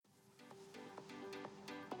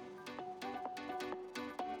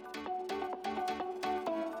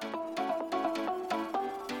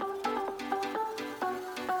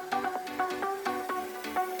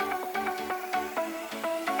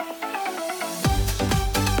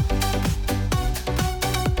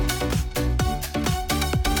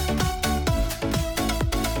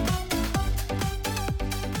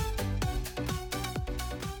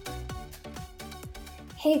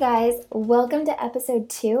guys, welcome to episode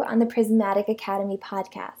 2 on the Prismatic Academy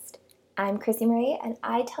podcast. I'm Krissy and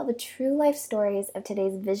I tell the true life stories of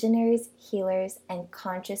today's visionaries, healers, and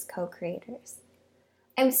conscious co-creators.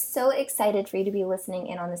 I'm so excited for you to be listening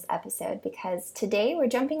in on this episode because today we're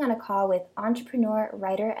jumping on a call with entrepreneur,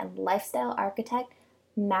 writer, and lifestyle architect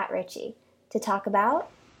Matt Ritchey to talk about...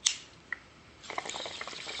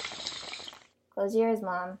 Close your ears,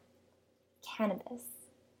 Mom. Cannabis.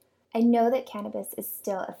 I know that cannabis is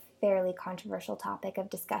still a fairly controversial topic of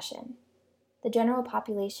discussion. The general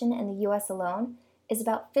population in the US alone is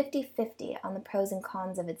about 50-50 on the pros and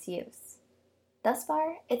cons of its use. Thus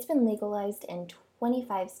far, it's been legalized in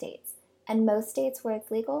 25 states, and most states where it's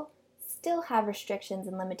legal still have restrictions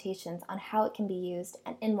and limitations on how it can be used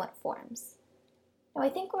and in what forms. Now, I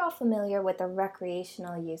think we're all familiar with the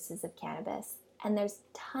recreational uses of cannabis, and there's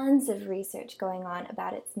tons of research going on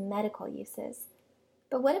about its medical uses.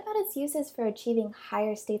 But what about its uses for achieving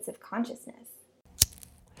higher states of consciousness?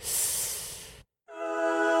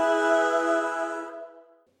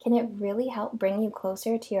 Can it really help bring you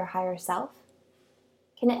closer to your higher self?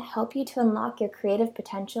 Can it help you to unlock your creative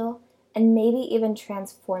potential and maybe even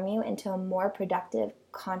transform you into a more productive,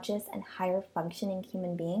 conscious, and higher functioning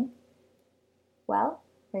human being? Well,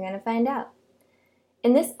 we're going to find out.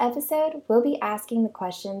 In this episode, we'll be asking the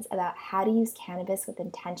questions about how to use cannabis with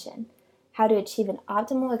intention, how to achieve an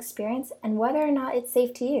optimal experience, and whether or not it's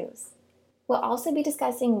safe to use. We'll also be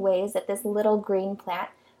discussing ways that this little green plant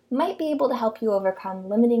might be able to help you overcome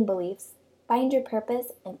limiting beliefs, find your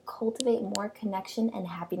purpose, and cultivate more connection and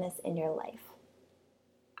happiness in your life.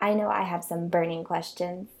 I know I have some burning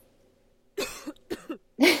questions.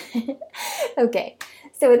 Okay,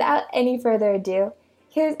 so without any further ado,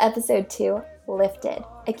 here's episode 2, Lifted,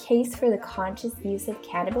 a case for the conscious use of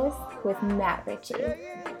cannabis with Matt Ritchey.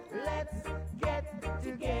 Let's get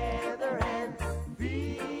together and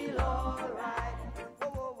feel alright.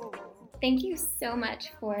 Thank you so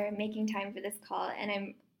much for making time for this call, and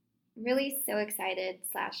I'm really so excited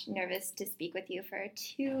 / nervous to speak with you for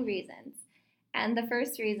 2 reasons. And the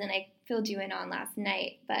first reason I filled you in on last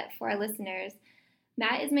night, but for our listeners,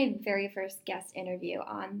 Matt is my very first guest interview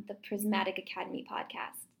on the Prismatic Academy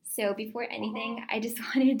podcast. So before anything, I just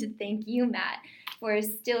wanted to thank you, Matt, for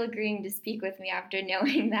still agreeing to speak with me after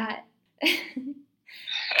knowing that.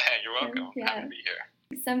 You're welcome. Yeah. Happy to be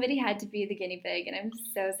here. Somebody had to be the guinea pig, and I'm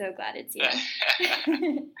so glad it's you.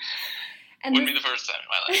 And Wouldn't be the first time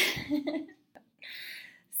in my life.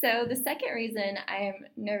 So the second reason I'm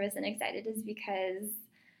nervous and excited is because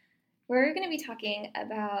we're going to be talking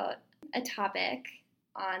about a topic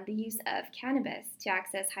on the use of cannabis to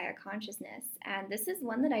access higher consciousness. And this is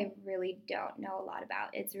one that I really don't know a lot about.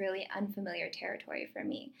 It's really unfamiliar territory for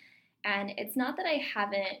me. And it's not that I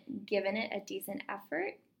haven't given it a decent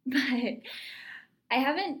effort, but I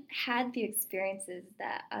haven't had the experiences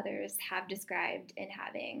that others have described in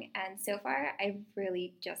having. And so far, I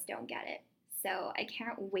really just don't get it. So I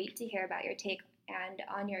can't wait to hear about your take and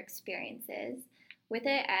on your experiences with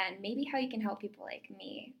it and maybe how you can help people like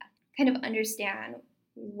me kind of understand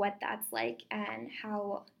what that's like and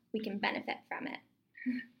how we can benefit from it.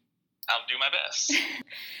 I'll do my best.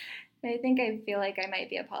 I think I feel like I might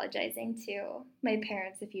be apologizing to my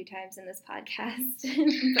parents a few times in this podcast.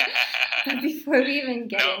 but before we even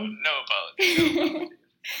get No apologies.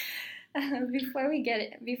 before we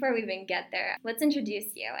even get there, let's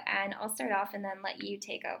introduce you, and I'll start off and then let you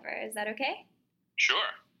take over. Is that okay?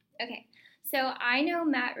 Sure. Okay. So I know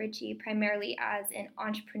Matt Ritchey primarily as an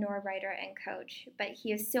entrepreneur, writer, and coach, but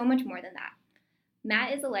he is so much more than that.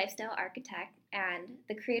 Matt is a lifestyle architect and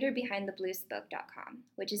the creator behind thebluespoke.com,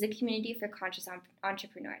 which is a community for conscious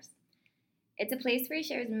entrepreneurs. It's a place where he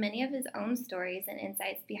shares many of his own stories and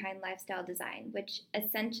insights behind lifestyle design, which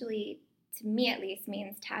essentially, to me at least,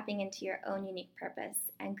 means tapping into your own unique purpose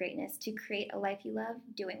and greatness to create a life you love,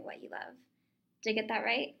 doing what you love. Did I get that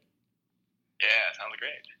right? Yeah, sounds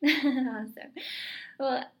great. Awesome.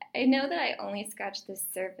 Well, I know that I only scratched the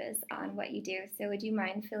surface on what you do, so would you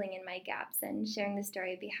mind filling in my gaps and sharing the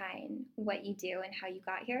story behind what you do and how you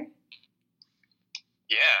got here?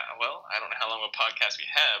 Yeah, well, I don't know how long of a podcast we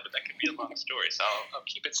have, but that could be a long story, so I'll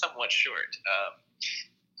keep it somewhat short.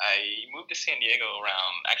 I moved to San Diego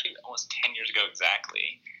around, actually almost 10 years ago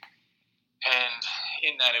exactly, and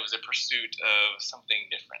in that it was a pursuit of something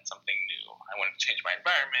different, something new. I wanted to change my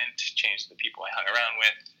environment, change the people I hung around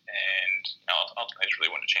with, and ultimately I just really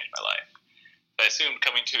wanted to change my life. So I assumed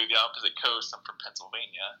coming to the opposite coast, I'm from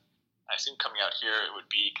Pennsylvania, I assumed coming out here it would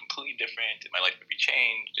be completely different, and my life would be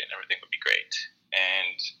changed, and everything would be great.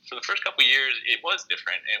 And for the first couple of years, it was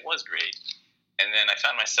different, and it was great. And then I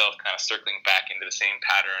found myself kind of circling back into the same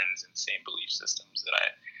patterns and same belief systems that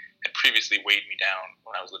had previously weighed me down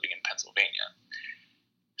when I was living in Pennsylvania.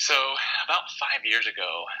 So about 5 years ago,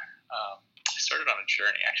 I started on a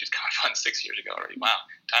journey. Actually, it's kind of fun. 6 years ago already. Wow,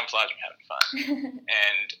 time flies when you're having fun.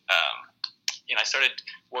 And I started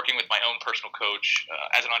working with my own personal coach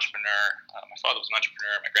as an entrepreneur. My father was an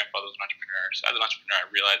entrepreneur. My grandfather was an entrepreneur. So as an entrepreneur, I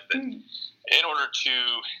realized that in order to,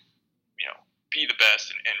 be the best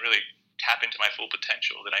and really tap into my full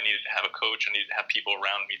potential, that I needed to have a coach. I needed to have people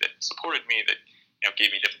around me that supported me, that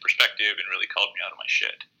gave me a different perspective and really called me out of my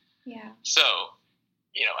shit. Yeah. So,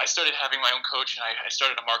 I started having my own coach, and I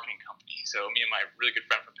started a marketing company. So me and my really good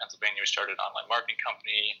friend from Pennsylvania, we started an online marketing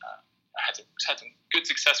company. I had some good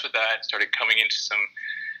success with that. Started coming into some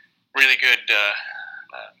really good,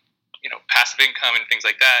 passive income and things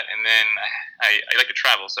like that. And then I like to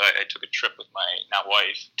travel, so I took a trip with my now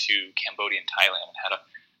wife to Cambodia and Thailand, and had a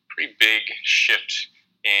pretty big shift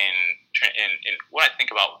in what I think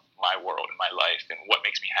about my world and my life and what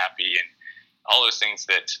makes me happy, and all those things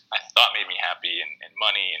that I thought made me happy, and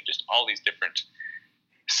money, and just all these different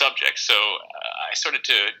subjects. So I started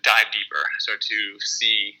to dive deeper. I started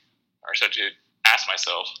to ask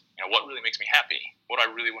myself, what really makes me happy? What do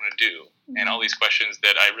I really want to do? And all these questions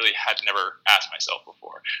that I really had never asked myself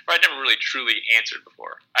before, or I'd never really truly answered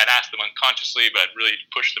before. I'd asked them unconsciously, but I'd really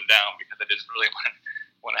pushed them down because I didn't really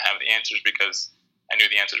want to have the answers, because I knew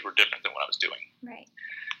the answers were different than what I was doing. Right.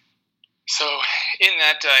 So in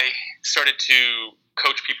that, I started to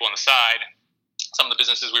coach people on the side. Some of the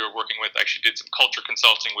businesses we were working with, I actually did some culture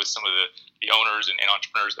consulting with some of the owners and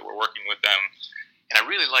entrepreneurs that were working with them. And I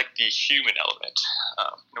really like the human element.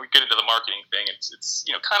 We get into the marketing thing. It's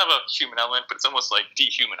kind of a human element, but it's almost like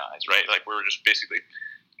dehumanized, right? Like we're just basically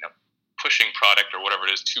pushing product or whatever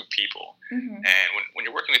it is to people. Mm-hmm. And when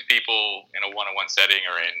you're working with people in a one-on-one setting,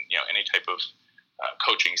 or in any type of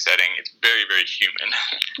coaching setting, it's very, very human.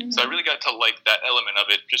 Mm-hmm. So I really got to like that element of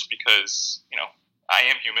it, just because I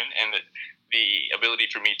am human, and that the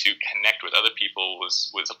ability for me to connect with other people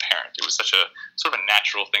was apparent. It was such a sort of a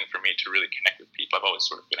natural thing for me to really connect with people. I've always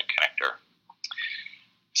sort of been a connector.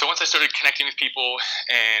 So once I started connecting with people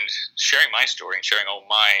and sharing my story and sharing all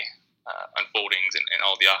my unfoldings and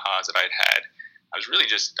all the ahas that I'd had, I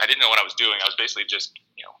didn't know what I was doing. I was basically just,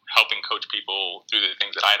 helping coach people through the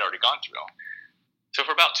things that I had already gone through. So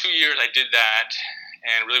for about 2 years, I did that,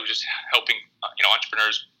 and really was just helping,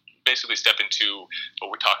 entrepreneurs basically step into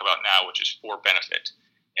what we talk about now, which is for benefit,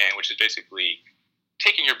 and which is basically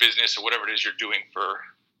taking your business or whatever it is you're doing for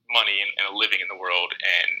money and a living in the world,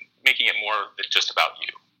 and making it more than just about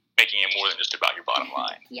you, making it more than just about your bottom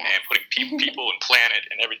line, yes. And putting people and planet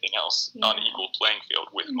and everything else on an equal playing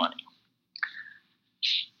field with money.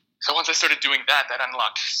 So once I started doing that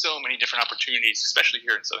unlocked so many different opportunities, especially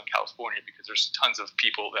here in Southern California, because there's tons of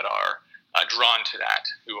people that are drawn to that,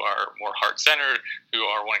 who are more heart-centered, who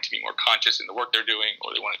are wanting to be more conscious in the work they're doing,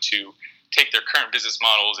 or they wanted to take their current business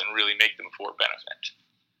models and really make them for benefit.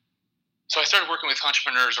 So I started working with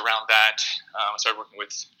entrepreneurs around that. I started working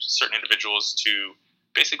with certain individuals to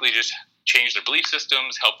basically just change their belief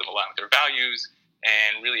systems, help them align with their values,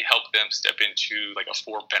 and really help them step into like a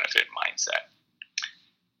for-benefit mindset.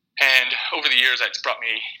 And over the years, it's brought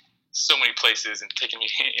me so many places and taken me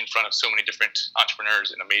in front of so many different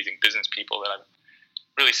entrepreneurs and amazing business people that I'm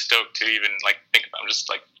really stoked to even think about. I'm just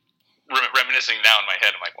reminiscing now in my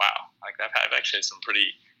head. I'm like, wow, I've actually had some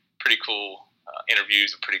pretty cool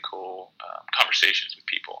interviews and pretty cool conversations with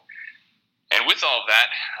people. And with all of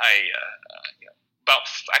that, about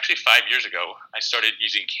 5 years ago, I started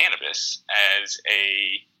using cannabis as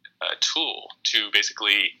a tool to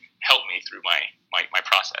basically help me through my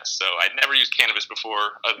process. So I'd never used cannabis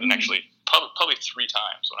before, other than actually probably 3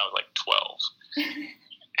 times when I was 12.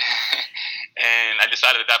 And I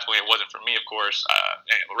decided at that point it wasn't for me, of course.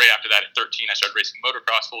 Right after that, at 13, I started racing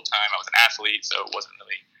motocross full time. I was an athlete, so it wasn't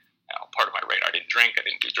really part of my radar. I didn't drink, I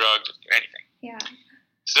didn't do drugs, I didn't do anything. Yeah.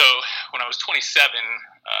 So when I was 27,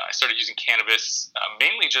 I started using cannabis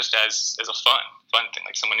mainly just as a fun thing.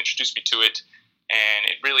 Someone introduced me to it, and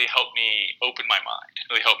it really helped me open my mind,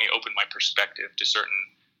 really helped me open my perspective to certain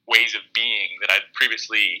ways of being that I'd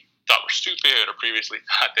previously thought were stupid, or previously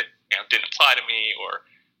thought that didn't apply to me, or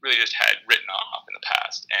really just had written off in the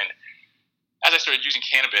past. And as I started using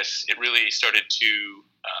cannabis, it really started to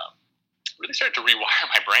rewire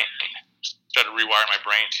my brain. Started to rewire my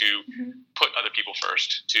brain to put other people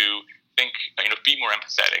first, to think, be more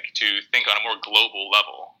empathetic, to think on a more global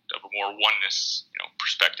level, of a more oneness,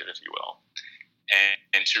 perspective, if you will.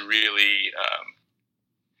 And to really,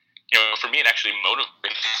 for me, it actually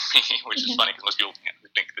motivated me, which is funny because most people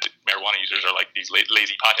think that marijuana users are like these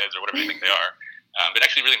lazy potheads or whatever they think they are. But it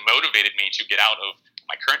actually really motivated me to get out of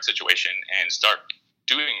my current situation and start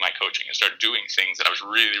doing my coaching and started doing things that I was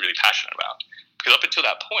really, really passionate about. Because up until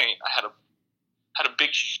that point, I had a big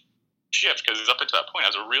shift. Because up until that point,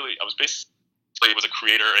 I was basically a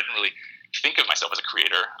creator. I didn't really think of myself as a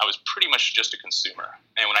creator. I was pretty much just a consumer.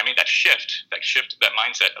 And when I made that that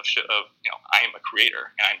mindset of I am a creator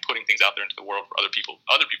and I'm putting things out there into the world for other people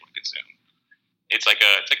to consume. It's like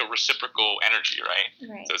a reciprocal energy, right?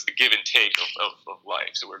 So it's the give and take of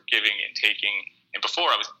life. So we're giving and taking. And before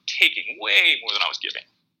I was taking way more than I was giving.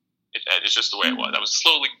 It's just the way it was. I was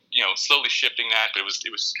slowly shifting that, but it was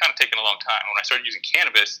kind of taking a long time. When I started using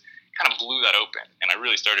cannabis, it kind of blew that open, and I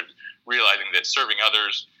really started realizing that serving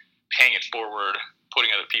others, paying it forward,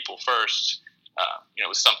 putting other people first,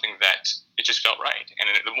 was something that it just felt right. And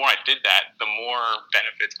the more I did that, the more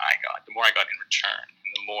benefits I got, the more I got in return,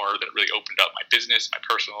 and the more that it really opened up my business, my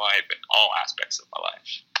personal life, and all aspects of my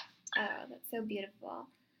life. Oh, that's so beautiful.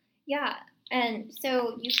 Yeah. And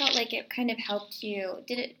so you felt like it kind of helped you.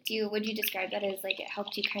 Would you describe that as like it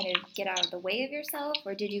helped you kind of get out of the way of yourself,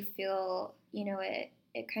 or did you feel,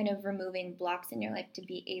 it kind of removing blocks in your life to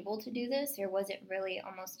be able to do this, or was it really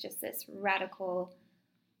almost just this radical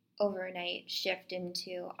overnight shift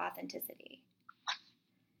into authenticity?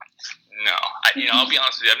 No, I'll be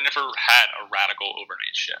honest with you. I've never had a radical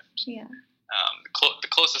overnight shift. Yeah.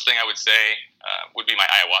 The closest thing I would say would be my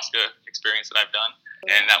ayahuasca experience that I've done.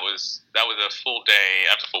 And that was a full day,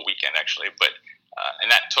 that was a full weekend actually, but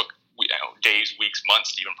and that took days, weeks,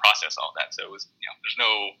 months to even process all of that. So it was there's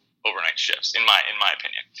no overnight shifts in my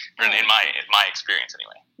opinion, or in my experience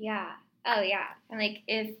anyway. Yeah. Oh yeah. And like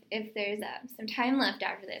if there's some time left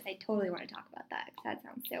after this, I totally want to talk about that because that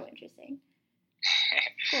sounds so interesting.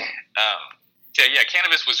 Cool. Yeah.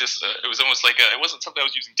 Cannabis was just it was almost like it wasn't something I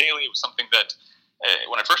was using daily. It was something that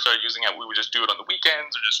when I first started using it, we would just do it on the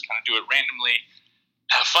weekends or just kind of do it randomly.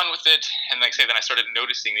 Have fun with it, and like I say, then I started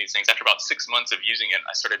noticing these things. After about 6 months of using it,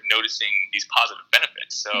 I started noticing these positive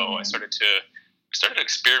benefits. So I started to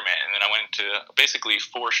experiment, and then I went into basically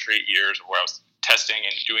 4 straight years where I was testing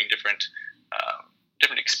and doing different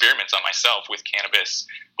experiments on myself with cannabis,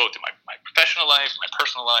 both in my professional life, my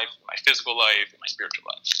personal life, my physical life, and my spiritual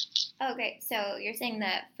life. Okay, so you're saying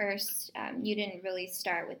that first you didn't really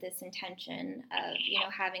start with this intention of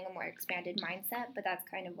having a more expanded mindset, but that's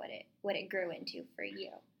kind of what it grew into for you.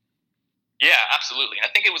 Yeah, absolutely. And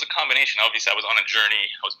I think it was a combination. Obviously, I was on a journey.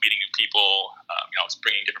 I was meeting new people. I was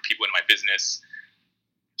bringing different people into my business.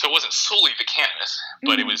 So it wasn't solely the cannabis,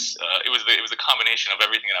 but it was a combination of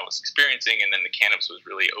everything that I was experiencing, and then the cannabis was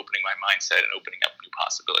really opening my mindset and opening up new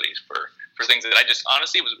possibilities for things that I just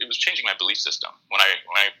honestly it was changing my belief system. When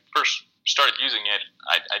I first started using it,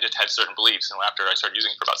 I just had certain beliefs, and after I started using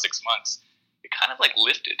it for about 6 months, it kind of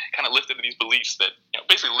lifted these beliefs that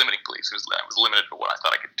basically limiting beliefs. I was limited for what I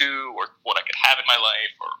thought I could do or what I could have in my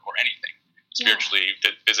life or anything spiritually,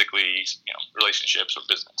 physically, relationships or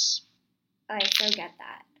business. I so get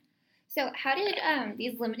that. So how did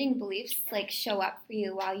these limiting beliefs show up for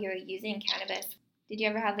you while you were using cannabis? Did you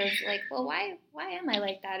ever have those well, why am I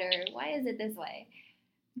like that, or why is it this way?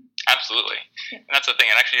 Absolutely. Yeah. And that's the thing.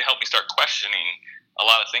 It actually helped me start questioning a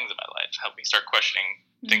lot of things in my life. Helped me start questioning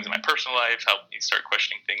things in my personal life. Helped me start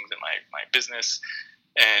questioning things in my business.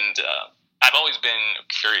 And I've always been a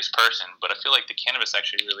curious person, but I feel like the cannabis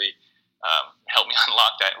actually really helped me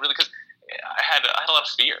unlock that. Really, because I had a lot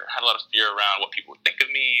of fear. I had a lot of fear around what people would think of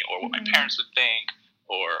me, or what my parents would think,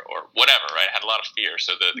 or whatever. Right? I had a lot of fear.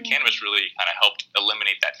 So the cannabis really kind of helped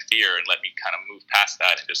eliminate that fear and let me kind of move past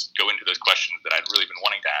that and just go into those questions that I'd really been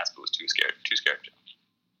wanting to ask, but was too scared to.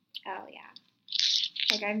 Oh yeah.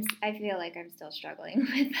 I feel like I'm still struggling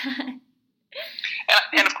with that.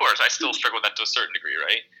 And of course, I still struggle with that to a certain degree,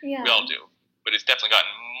 right? Yeah. We all do. But it's definitely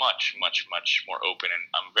gotten much, much, much more open, and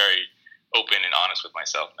I'm very open and honest with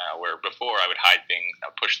myself now, where before I would hide things, I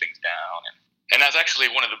would push things down. And that's actually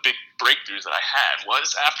one of the big breakthroughs that I had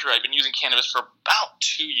was after I'd been using cannabis for about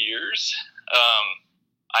 2 years,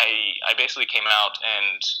 I basically came out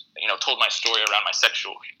and, told my story around my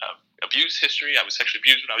sexual abuse history. I was sexually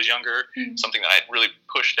abused when I was younger, something that I had really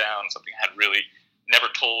pushed down, something I had really never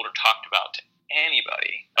told or talked about to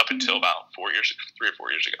anybody up until about 3 or 4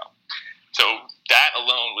 years ago. So that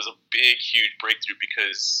alone was a big, huge breakthrough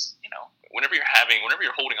because, whenever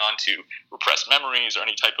you're holding on to repressed memories or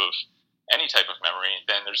any type of memory,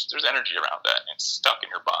 then there's energy around that and it's stuck in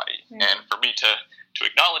your body. Right. And for me to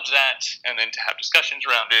acknowledge that and then to have discussions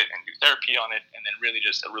around it and do therapy on it and then really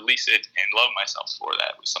just release it and love myself for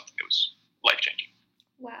that was something that was life-changing.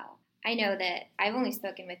 Wow. I know that I've only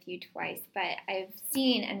spoken with you twice, but I've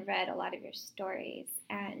seen and read a lot of your stories,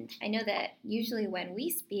 and I know that usually when we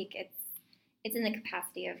speak, it's in the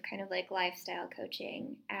capacity of kind of lifestyle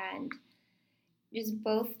coaching, and just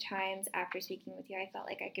both times after speaking with you, I felt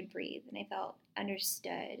like I could breathe and I felt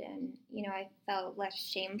understood, and I felt less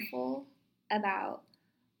shameful about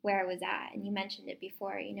where I was at. And you mentioned it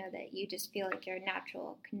before, that you just feel like you're a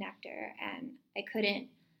natural connector, and I couldn't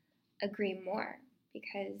agree more,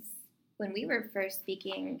 because when we were first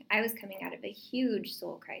speaking, I was coming out of a huge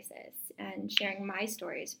soul crisis and sharing my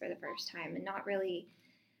stories for the first time and not really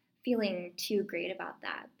feeling too great about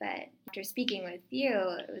that. But after speaking with you,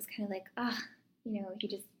 it was kind of like, he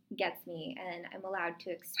just gets me, and I'm allowed to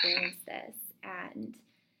experience this, and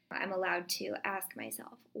I'm allowed to ask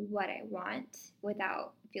myself what I want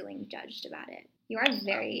without feeling judged about it. You are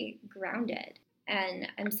very grounded, and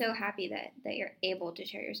I'm so happy that you're able to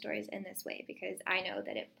share your stories in this way, because I know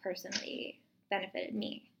that it personally benefited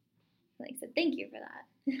me. Like I said, thank you for that.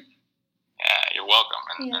 Yeah, you're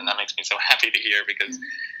welcome, and that makes me so happy to hear, because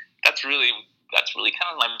that's really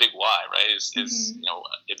kind of my big why, right? Is the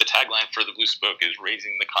tagline for the Blues Book is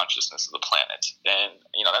raising the consciousness of the planet, and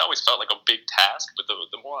that always felt like a big task. But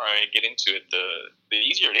the more I get into it, the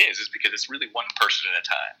easier it is because it's really one person at a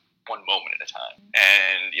time, one moment at a time.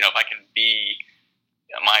 And if I can be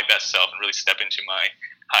my best self and really step into my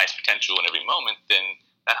highest potential in every moment, then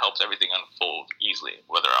that helps everything unfold easily.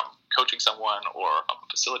 Whether I'm coaching someone, or I'm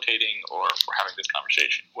facilitating, or we're having this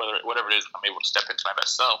conversation, whatever it is, I'm able to step into my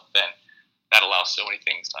best self, then that allows so many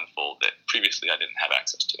things to unfold that previously I didn't have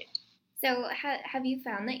access to. So have you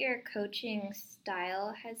found that your coaching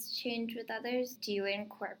style has changed with others? Do you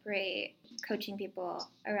incorporate coaching people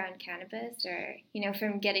around cannabis, or,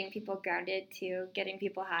 from getting people grounded to getting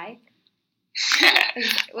people high?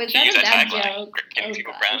 Was that a bad joke? Getting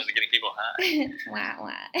people grounded to getting people high.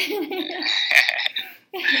 Wow.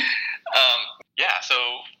 So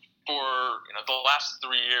for the last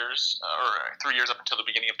 3 years, or 3 years up until the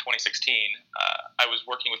beginning of 2016, I was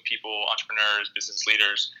working with people, entrepreneurs, business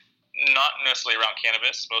leaders, not necessarily around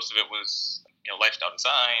cannabis. Most of it was lifestyle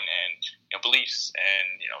design and beliefs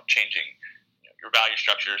and changing your value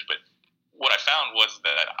structures. But what I found was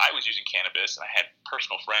that I was using cannabis, and I had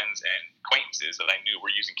personal friends and acquaintances that I knew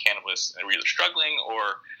were using cannabis, and they were either struggling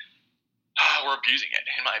or were abusing it,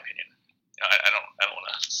 in my opinion. I don't want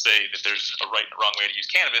to say that there's a right and a wrong way to use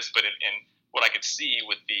cannabis, but in what I could see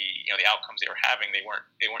with the the outcomes they were having, they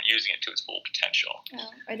weren't using it to its full potential.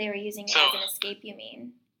 Oh, or they were using it as an escape, you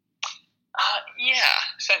mean? Yeah,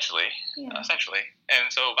 essentially. Essentially. And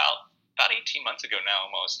so about 18 months ago now,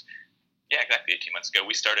 almost. Yeah, exactly 18 months ago,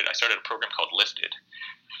 I started a program called Lifted,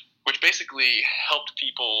 which basically helped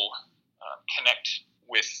people connect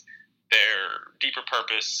with their deeper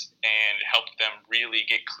purpose and helped them really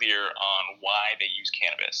get clear on why they use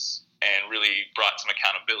cannabis, and really brought some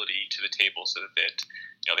accountability to the table, so that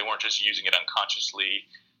they weren't just using it unconsciously,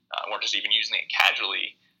 weren't just even using it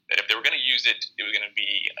casually. That if they were going to use it, it was going to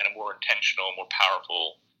be in a more intentional, more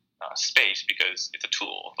powerful space, because it's a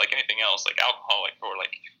tool, like anything else, like alcohol, or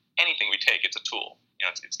like anything we take. It's a tool.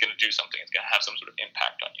 It's going to do something. It's going to have some sort of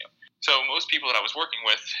impact on you. So most people that I was working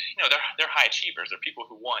with, they're high achievers. They're people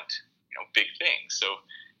who want big things. So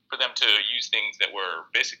for them to use things that were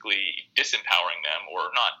basically disempowering them,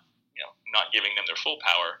 or not giving them their full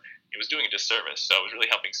power, it was doing a disservice. So I was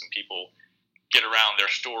really helping some people get around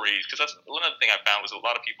their stories, because that's one other thing I found was a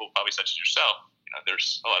lot of people, probably such as yourself,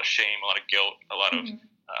 there's a lot of shame, a lot of guilt, a lot of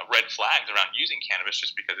red flags around using cannabis,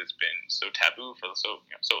 just because it's been so taboo for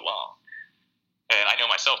so long. And I know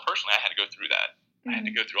myself personally, I had to go through that. I had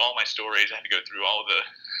to go through all my stories. I had to go through all the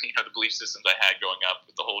the belief systems I had growing up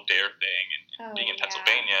with the whole DARE thing, and being in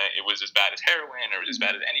Pennsylvania, it was as bad as heroin, or as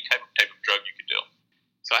bad as any type of drug you could do.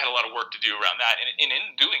 So I had a lot of work to do around that, and in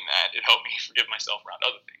doing that, it helped me forgive myself around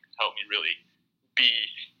other things. It helped me really be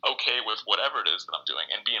okay with whatever it is that I'm doing,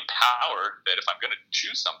 and be empowered that if I'm going to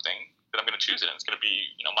choose something, that I'm going to choose it, and it's going to be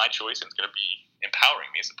my choice, and it's going to be empowering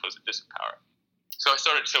me as opposed to disempowering. So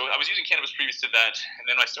I was using cannabis previous to that, and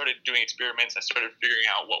then I started doing experiments. I started figuring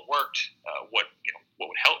out what worked, what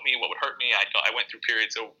would help me, what would hurt me. I went through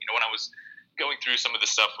periods. So when I was going through some of the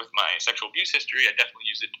stuff with my sexual abuse history, I definitely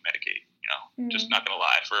used it to medicate. Just not gonna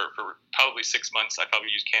lie, for probably 6 months, I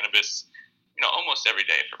probably used cannabis, almost every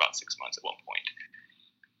day for about 6 months at one point.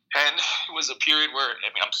 And it was a period where,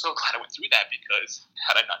 I'm so glad I went through that, because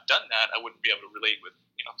had I not done that, I wouldn't be able to relate with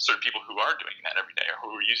certain people who are doing that every day, or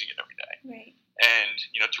who are using it every day. Right. And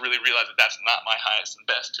to really realize that that's not my highest and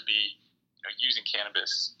best, to be using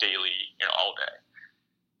cannabis daily, all day.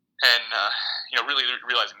 And really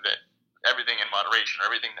realizing that everything in moderation,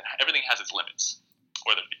 or everything has its limits.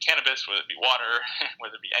 Whether it be cannabis, whether it be water,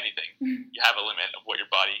 whether it be anything, you have a limit of what your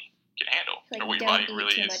body can handle, like, or what your don't body eat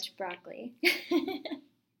really too is. much broccoli.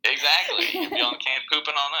 Exactly. You'll be on the can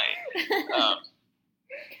pooping all night.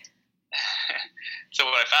 So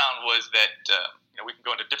what I found was that we can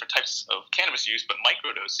go into different types of cannabis use, but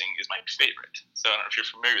microdosing is my favorite. So I don't know if you're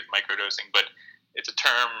familiar with microdosing, but it's a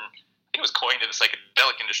term, I think it was coined in the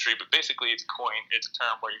psychedelic industry, but basically it's a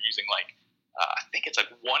term where you're using I think it's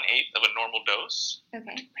like 1/8 of a normal dose. Okay.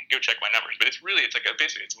 I can go check my numbers, but basically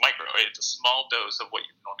it's micro, right? It's a small dose of what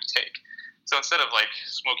you normally take. So instead of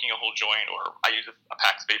smoking a whole joint, or I use a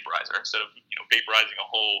PAX vaporizer, instead of vaporizing a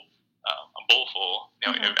whole a bowl full,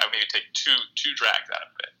 I maybe take two drags out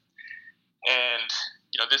of it. And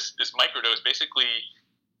this microdose basically,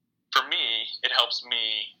 for me, it helps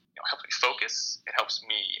me focus. It helps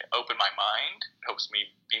me open my mind. It helps me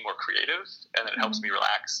be more creative, and then it helps me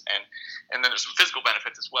relax. And then there's some physical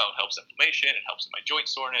benefits as well. It helps inflammation. It helps with my joint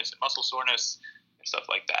soreness and muscle soreness and stuff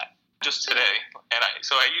like that. Just today,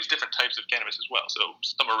 so I use different types of cannabis as well. So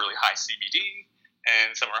some are really high CBD,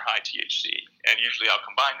 and some are high THC. And usually I'll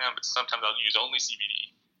combine them, but sometimes I'll use only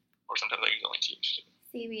CBD, or sometimes I'll use only THC.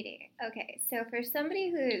 CBD. Okay, so for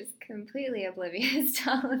somebody who's completely oblivious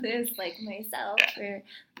to all of this, like myself, or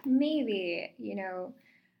maybe,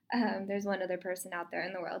 there's one other person out there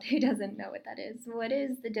in the world who doesn't know what that is. What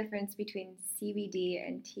is the difference between CBD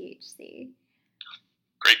and THC?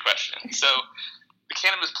 Great question. So the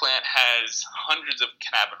cannabis plant has hundreds of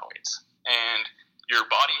cannabinoids, and your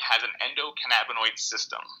body has an endocannabinoid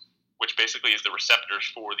system, which basically is the receptors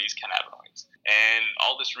for these cannabinoids. And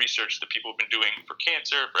all this research that people have been doing for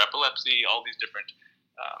cancer, for epilepsy, all these different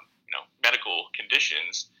medical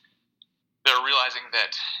conditions, they're realizing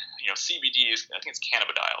that CBD is, I think it's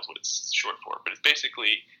cannabidiol is what it's short for, but it's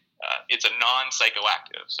basically it's a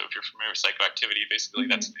non-psychoactive. So if you're familiar with psychoactivity, basically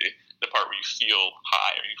that's the part where you feel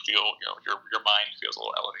high, or you feel your mind feels a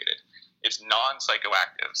little elevated. It's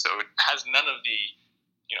non-psychoactive, so it has none of the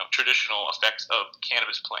traditional effects of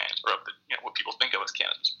cannabis plant, or of the what people think of as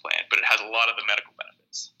cannabis plant, but it has a lot of the medical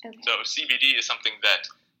benefits. Okay. So CBD is something that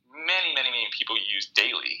many people use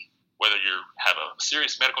daily, whether you have a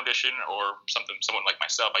serious medical condition or someone like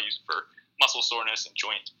myself. I use it for muscle soreness and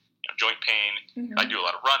joint pain. I do a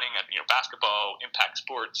lot of running, basketball, impact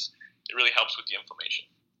sports. It really helps with the inflammation.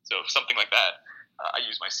 So something like that, I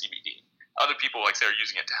use my CBD. Other people, are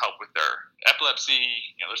using it to help with their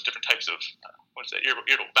epilepsy. There's different types of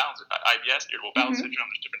irritable bowel IBS, irritable bowel syndrome.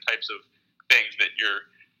 There's different types of things that your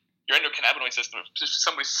endocannabinoid system. If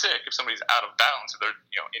somebody's sick, if somebody's out of balance, if they're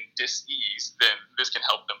in dis-ease, then this can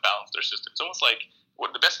help them balance their system. It's almost like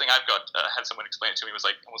the best thing I've got had someone explain it to me was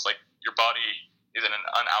almost like your body is in an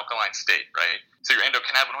unalkaline state, right? So your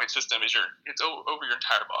endocannabinoid system is it's over your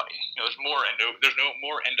entire body. There's no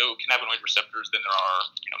more endocannabinoid receptors than there are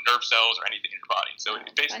nerve cells or anything in your body. So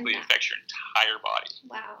it basically affects your entire body.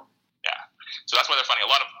 Wow. Yeah. So that's why they're finding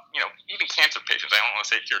a lot of even cancer patients. I don't want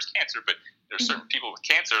to say it cures cancer, but there's certain people with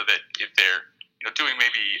cancer that if they're doing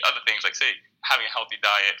maybe other things like say having a healthy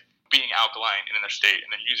diet, being alkaline in their state, and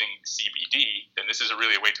then using CBD, then this is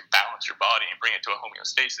really a way to balance your body and bring it to a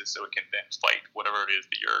homeostasis so it can then fight whatever it is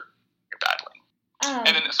that you're battling.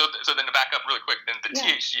 And then so then to back up really quick, then the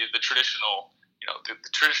THC is the traditional the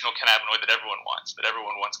traditional cannabinoid that everyone wants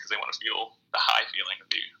because they want to feel the high feeling.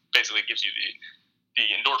 Basically it gives you the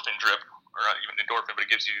endorphin drip, or not even endorphin, but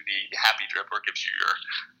it gives you the happy drip, or it gives you your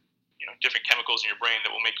different chemicals in your brain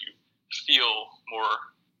that will make you feel more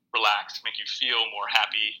relaxed, make you feel more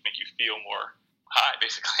happy, make you feel more high,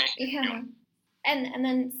 basically. Yeah. And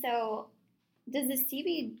then so does the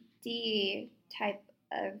CBD type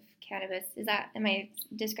of cannabis, am I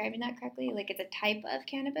describing that correctly? Like it's a type of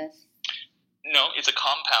cannabis? No, it's a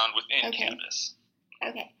compound within cannabis.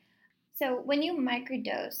 Okay. So when you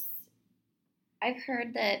microdose, I've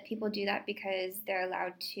heard that people do that because they're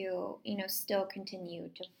allowed to, still continue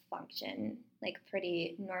to function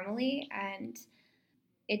pretty normally, and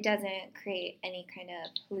it doesn't create any kind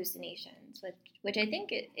of hallucinations, which I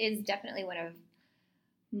think is definitely one of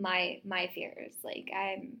my fears.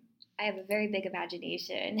 I have a very big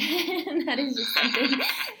imagination, and that is just something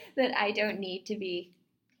that I don't need to be,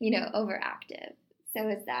 overactive. So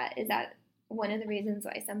is that one of the reasons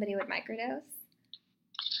why somebody would microdose?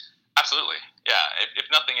 Absolutely. Yeah. If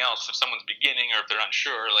nothing else, if someone's beginning or if they're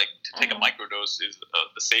unsure, to take a microdose is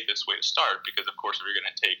the safest way to start, because of course if you're going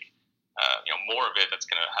to take more of it, that's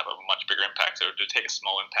going to have a much bigger impact. So to take a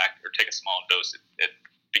small impact or take a small dose at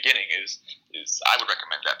beginning is I would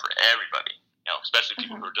recommend that for everybody, especially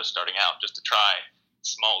people who are just starting out, just to try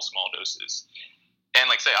small doses. And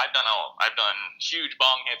say I've done huge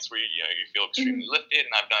bong hits where you feel extremely lifted,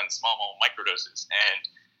 and I've done small microdoses. And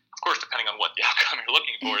of course, depending on what the outcome you're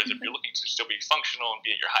looking for is, if you're looking to still be functional and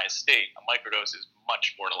be at your highest state, a microdose is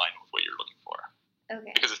much more in alignment with what you're looking for.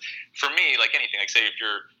 Okay. Because for me, like anything, say if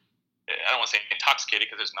I don't want to say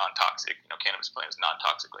intoxicated because it's non-toxic. Cannabis plant is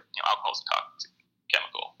non-toxic, like alcohol is a toxic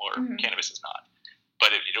chemical, or cannabis is not.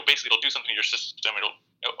 But it'll do something to your system. It'll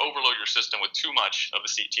overload your system with too much of the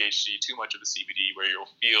THC, too much of the CBD, where you'll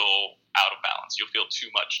feel out of balance. You'll feel too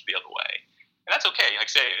much the other way. And that's okay. Like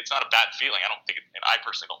I say, it's not a bad feeling. I don't think and I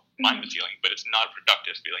personally don't mind the feeling, but it's not a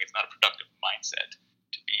productive feeling. It's not a productive mindset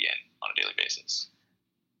to be in on a daily basis.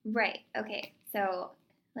 Right. Okay. So,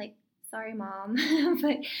 sorry, Mom,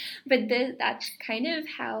 but that's kind of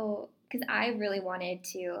how, because I really wanted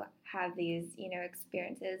to have these,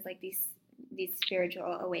 experiences, like these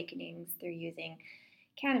spiritual awakenings through using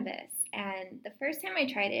cannabis. And the first time I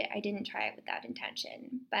tried it, I didn't try it with that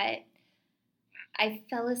intention, but I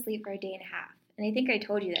fell asleep for a day and a half. And I think I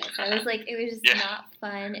told you this. I was like, it was just not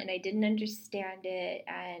fun, and I didn't understand it.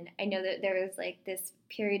 And I know that there was this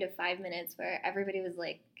period of 5 minutes where everybody was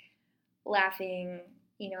laughing,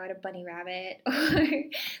 at a bunny rabbit, or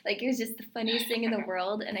it was just the funniest thing in the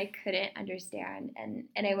world, and I couldn't understand.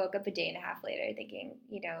 And I woke up a day and a half later thinking,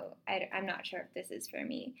 I'm not sure if this is for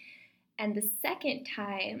me. And the second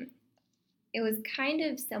time, it was kind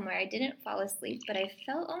of similar. I didn't fall asleep, but I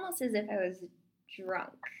felt almost as if I was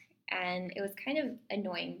drunk. And it was kind of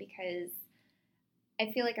annoying because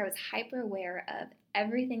I feel like I was hyper aware of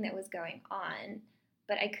everything that was going on,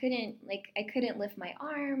 but I couldn't lift my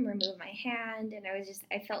arm or move my hand, and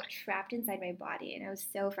I felt trapped inside my body, and I was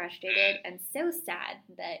so frustrated and so sad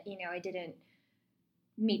that, I didn't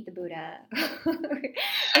meet the Buddha or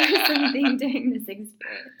something during this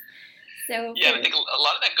experience. So I think a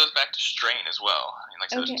lot of that goes back to strain as well.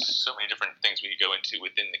 There's so many different things we could go into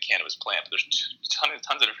within the cannabis plant, but there's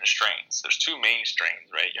tons of different strains. There's two main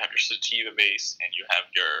strains, right? You have your sativa base and you have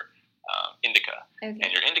your indica. Okay. And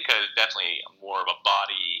your indica is definitely more of a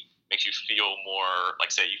body, makes you feel more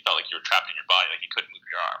say you felt like you were trapped in your body, like you couldn't move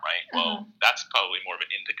your arm, right? Well, that's probably more of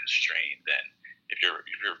an indica strain than if you're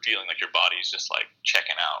feeling like your body's just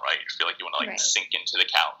checking out, right? You feel like you want to sink into the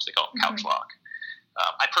couch. They call it couch lock.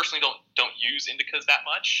 I personally don't use indicas that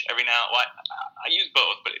much. I use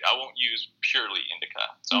both, but I won't use purely indica.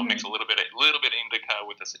 So I'll mix a little bit of indica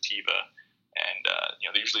with a sativa, and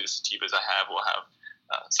usually the sativas I have will have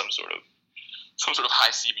some sort of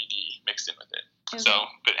high CBD mixed in with it. Okay. So,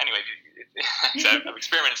 but anyway, I've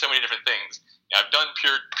experimented so many different things. I've done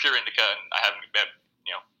pure indica, and I haven't been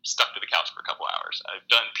stuck to the couch for a couple hours. I've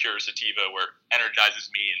done pure sativa, where it energizes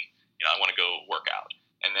me, and I want to go work out.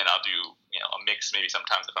 And then I'll do, a mix maybe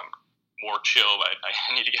sometimes if I'm more chill.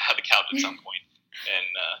 I need to get out of the couch at some point and,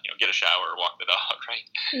 get a shower or walk the dog, right?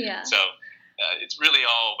 Yeah. So it's really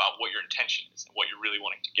all about what your intention is and what you're really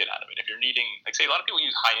wanting to get out of it. If you're needing, say, a lot of people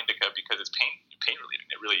use high indica because it's pain relieving.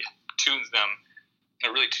 It really tunes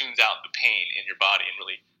out the pain in your body and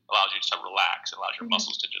really allows you to relax. It allows your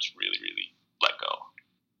muscles to just really, really let go.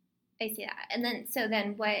 I see that. And then,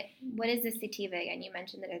 what is the sativa again? You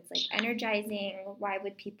mentioned that it's energizing. Why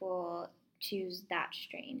would people choose that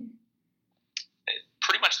strain?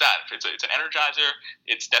 Pretty much that. It's an energizer.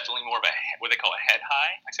 It's definitely more of what they call a head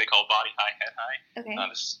high. They call body high, head high. Okay.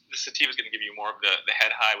 The sativa is going to give you more of the head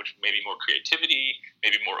high, which may be more creativity,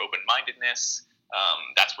 maybe more open-mindedness.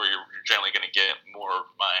 That's where you're generally going to get more of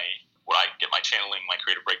what I get my channeling, my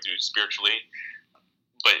creative breakthrough spiritually.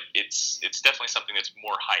 But it's definitely something that's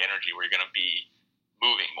more high energy, where you're going to be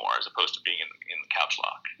moving more as opposed to being in the couch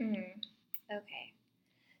lock. Okay.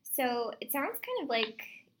 So it sounds kind of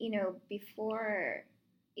before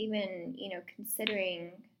even,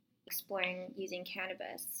 considering exploring using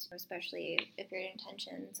cannabis, especially if your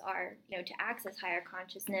intentions are, to access higher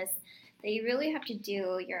consciousness, that you really have to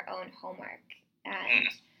do your own homework. And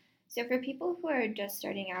so for people who are just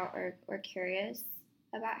starting out or curious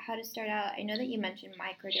about how to start out, I know that you mentioned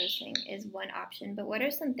microdosing is one option, but what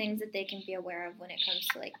are some things that they can be aware of when it comes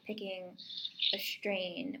to picking a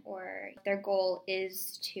strain, or if their goal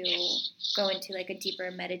is to go into a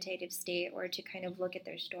deeper meditative state, or to kind of look at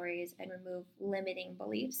their stories and remove limiting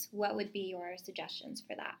beliefs? What would be your suggestions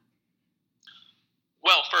for that?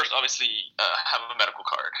 Well, first, obviously, have a medical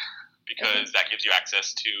card, because that gives you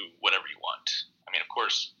access to whatever you want. I mean, of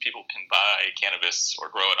course, people can buy cannabis or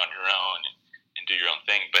grow it on your own and do your own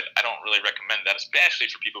thing, but I don't really recommend that, especially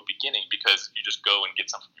for people beginning, because you just go and get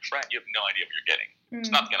something from your friend, you have no idea what you're getting. It's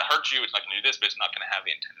not going to hurt you, it's not going to do this, but it's not going to have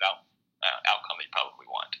the intended outcome that you probably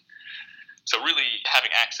want. So really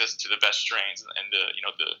having access to the best strains and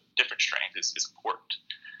the different strains is important.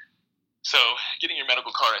 So getting your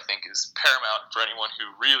medical card, I think, is paramount for anyone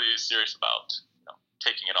who really is serious about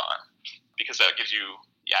taking it on, because that gives you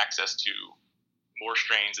the access to more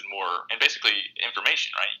strains and basically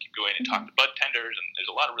information, right? You can go in and talk to bud tenders, and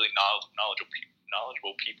there's a lot of really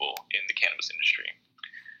knowledgeable people in the cannabis industry.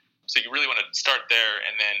 So you really want to start there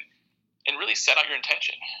and really set out your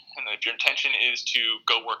intention. And if your intention is to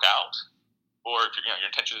go work out, or if your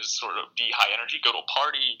intention is sort of be high energy, go to a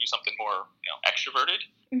party, do something more extroverted,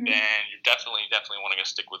 then you definitely want to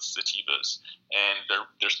stick with sativas. And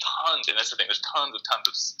there's tons, and that's the thing, there's tons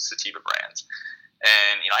of sativa brands.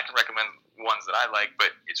 And I can recommend ones that I like,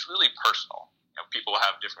 but it's really personal. People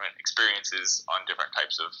have different experiences on different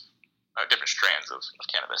types of different strands of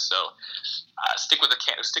cannabis. So stick with the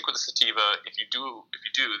sativa. If you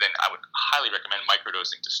do, then I would highly recommend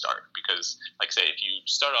microdosing to start, because, like say, if you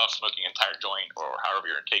start off smoking an entire joint or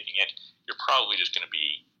however you're taking it, you're probably just going to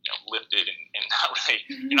be lifted and not really.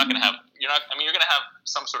 You're going to have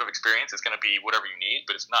some sort of experience. It's going to be whatever you need,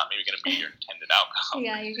 but it's not maybe going to be your intended outcome.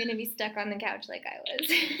 Yeah, you're going to be stuck on the couch like I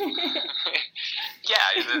was.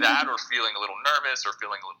 Yeah, either that or feeling a little nervous or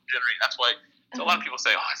feeling a little jittery. That's why. So a lot of people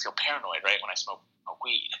say, I feel paranoid, right, when I smoke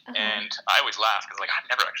weed. And I always laugh because, I've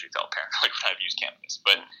never actually felt paranoid when I've used cannabis.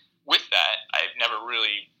 But with that, I've never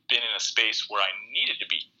really been in a space where I needed to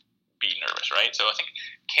be nervous, right? So I think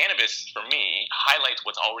cannabis, for me, highlights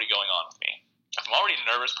what's already going on with me. If I'm already a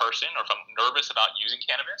nervous person, or if I'm nervous about using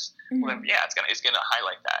cannabis, well, then, yeah, it's gonna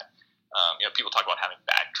highlight that. People talk about having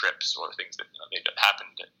bad trips or things that they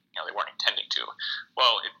happened that they weren't intending to.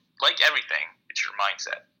 Well, like everything, it's your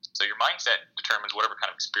mindset. So your mindset determines whatever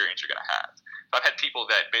kind of experience you're going to have. So I've had people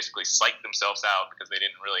that basically psych themselves out because they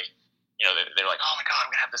didn't really, they're like, oh my God,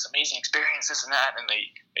 I'm going to have this amazing experience, this and that, and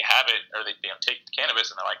they have it, or they take the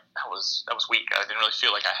cannabis and they're like, that was weak. I didn't really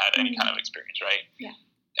feel like I had any kind of experience, right? Yeah.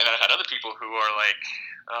 And then I've had other people who are like,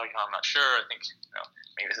 oh, I'm not sure. I think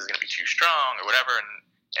maybe this is going to be too strong or whatever. And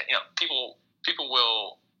people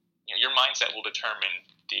will, your mindset will determine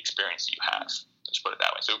the experience you have. Let's put it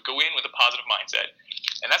that way. So go in with a positive mindset.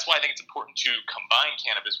 And that's why I think it's important to combine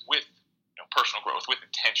cannabis with personal growth, with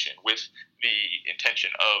intention, with the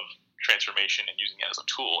intention of transformation and using it as a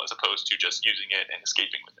tool, as opposed to just using it and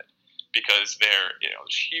escaping with it. Because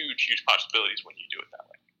there's huge possibilities when you do it that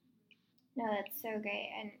way. No, that's so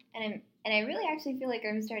great. And I really actually feel like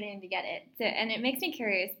I'm starting to get it. So, and it makes me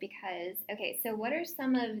curious because, okay, so what are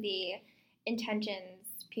some of the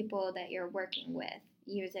intentions people that you're working with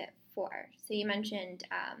use it for? So you mentioned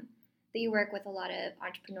that you work with a lot of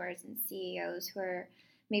entrepreneurs and CEOs who are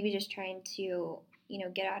maybe just trying to,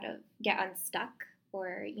 get unstuck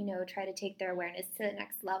or, try to take their awareness to the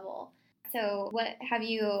next level. So what have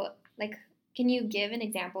you, can you give an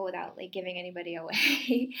example without giving anybody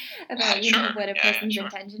away about, what a person's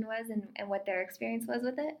intention was and what their experience was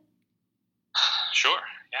with it? Sure.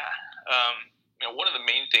 Yeah. One of the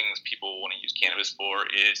main things people want to use cannabis for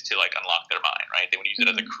is to unlock their mind, right? They want to use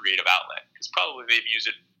it as a creative outlet because probably they've used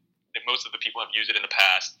it. Most of the people have used it in the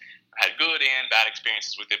past, had good and bad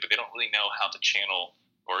experiences with it, but they don't really know how to channel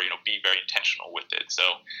or be very intentional with it.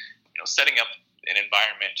 So, setting up an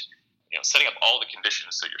environment, setting up all the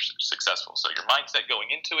conditions so you're successful. So your mindset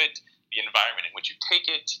going into it, the environment in which you take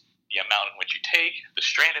it, the amount in which you take, the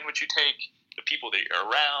strand in which you take, the people that you're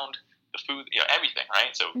around, the food, everything,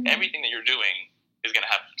 right? So everything that you're doing is going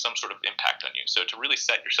to have some sort of impact on you. So to really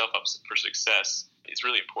set yourself up for success is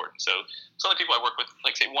really important. So some of the people I work with,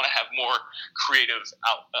 say, want to have more creative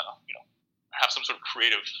have some sort of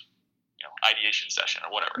creative, ideation session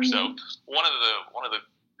or whatever. So one of the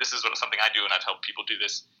this is something I do, and I've helped people do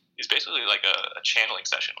this, is basically like a channeling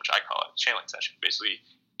session, which I call it a channeling session. Basically,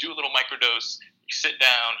 do a little microdose, you sit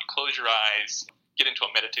down, you close your eyes, get into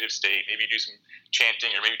a meditative state, maybe do some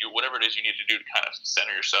chanting, or maybe do whatever it is you need to do to kind of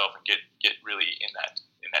center yourself and get really in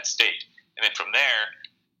that state. And then from there,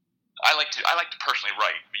 I like to personally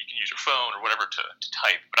write. You can use your phone or whatever to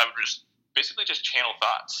type, but I would basically just channel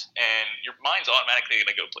thoughts, and your mind's automatically going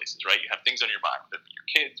to go places, right? You have things on your mind, whether it be your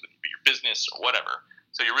kids, whether it be your business, or whatever.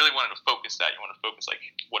 So you're really wanting to focus that. You want to focus,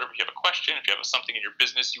 whatever, if you have a question, if you have something in your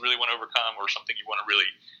business you really want to overcome, or something you want to really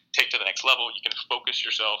take to the next level, you can focus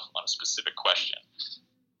yourself on a specific question.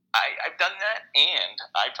 I've done that, and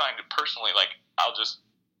I find it personally, I'll just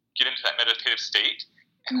get into that meditative state,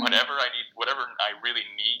 and whatever I really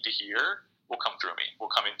need to hear will come through me,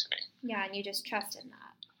 will come into me. Yeah, and you just trust in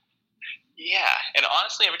that. Yeah, and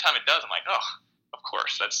honestly, every time it does, I'm like, oh, of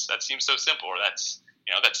course, that seems so simple, or that's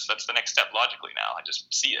the next step logically now. I just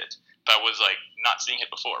see it. But I was not seeing it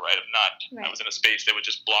before, right? I was in a space that was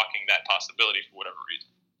just blocking that possibility for whatever reason.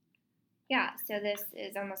 Yeah, so this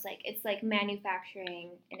is almost it's like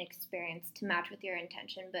manufacturing an experience to match with your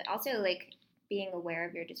intention, but also being aware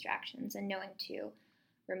of your distractions and knowing to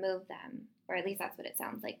remove them, or at least that's what it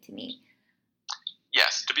sounds like to me.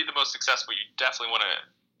 Yes, to be the most successful, you definitely want to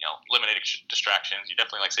eliminate distractions. You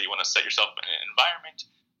definitely, you want to set yourself in an environment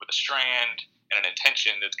with a strand and an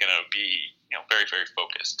intention that's going to be, very, very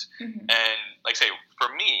focused. Mm-hmm. And like I say, for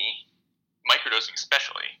me, microdosing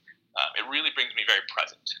especially, it really brings me very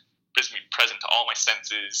present. Brings me present to all my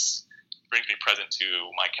senses, brings me present to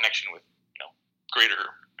my connection with, greater,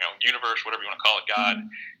 universe, whatever you want to call it, God,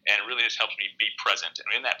 Mm-hmm. and it really just helps me be present.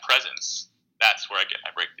 And in that presence, that's where I get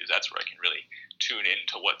my breakthroughs. That's where I can really tune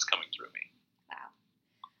into what's coming through me. Wow.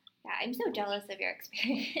 Yeah, I'm so jealous of your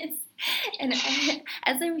experience. And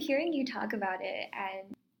as I'm hearing you talk about it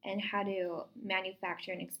and how to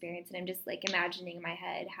manufacture an experience, and I'm just like imagining in my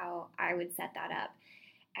head how I would set that up.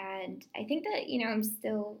 And I think that, I'm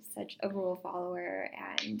still such a rule follower,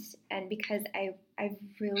 and because I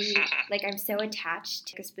really, like, I'm so attached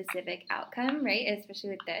to a specific outcome, right?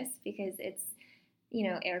 Especially with this, because it's,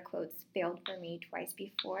 air quotes, failed for me twice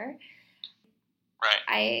before.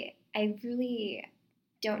 Right. I really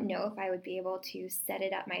don't know if I would be able to set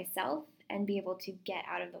it up myself and be able to get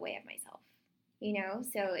out of the way of myself.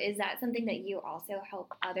 So is that something that you also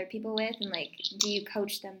help other people with? And like, do you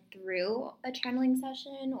coach them through a channeling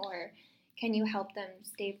session, or can you help them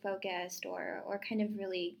stay focused or kind of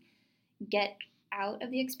really get out of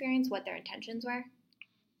the experience what their intentions were?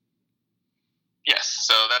 Yes.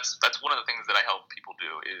 So that's one of the things that I help people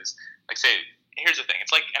do is, like, say, here's the thing.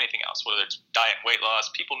 It's like anything else, whether it's diet and weight loss.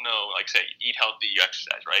 People know, like, say, eat healthy, you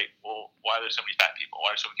exercise, right? Well, why are there so many fat people?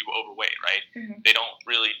 Why are so many people overweight, right? Mm-hmm. They don't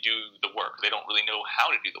really do the work. They don't really know how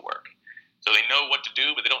to do the work. So they know what to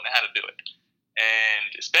do, but they don't know how to do it.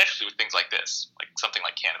 And especially with things like this, like something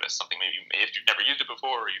like cannabis, something maybe if you've never used it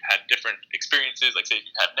before, or you've had different experiences, like say if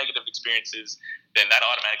you've had negative experiences, then that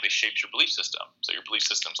automatically shapes your belief system. So your belief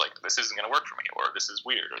system's like, this isn't going to work for me, or this is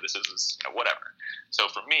weird, or this is whatever. So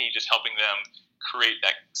for me, just helping them create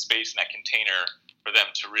that space and that container for them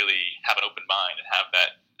to really have an open mind and have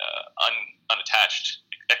that unattached,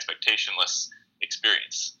 expectationless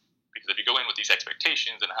experience. Because if you go in with these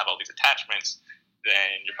expectations and have all these attachments,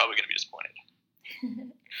 then you're probably going to be disappointed.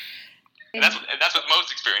 And that's with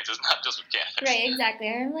most experiences, not just with cannabis. Right, exactly.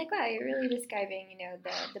 I'm like, wow, you're really describing,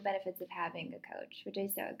 the benefits of having a coach, which I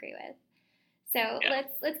so agree with. So Yeah.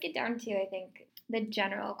 let's get down to, I think, the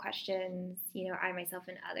general questions, I myself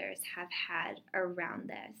and others have had around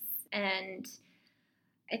this. And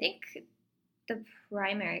I think the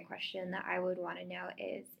primary question that I would want to know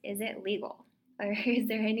is it legal? Or is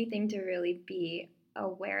there anything to really be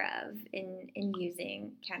aware of in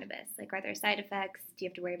using cannabis? Like, are there side effects? Do you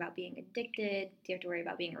have to worry about being addicted? Do you have to worry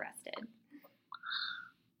about being arrested?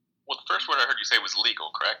 Well, the first word I heard you say was legal,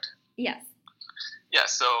 correct? Yes. Yeah,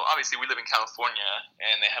 so obviously we live in California,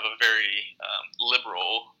 and they have a very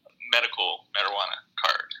liberal medical marijuana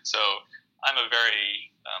card. So I'm a very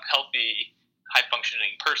healthy,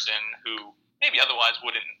 high-functioning person who maybe otherwise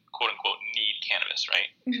wouldn't, quote-unquote, need cannabis, right?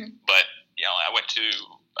 Mm-hmm. But, I went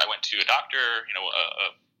to a doctor,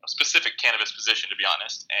 a specific cannabis physician, to be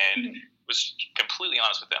honest, and was completely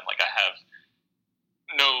honest with them. Like, I have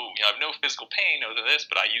no physical pain, no this,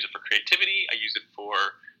 but I use it for creativity. I use it for,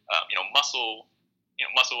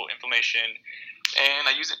 muscle inflammation, and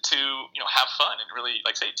I use it to, have fun and really,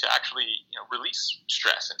 like, say, to actually, release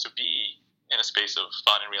stress and to be in a space of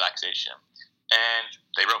fun and relaxation. And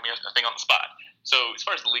they wrote me a thing on the spot. So as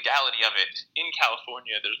far as the legality of it, in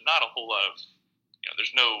California, there's not a whole lot of,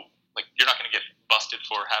 there's no, like, you're not going to get busted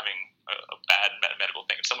for having a bad medical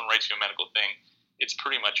thing. If someone writes you a medical thing, it's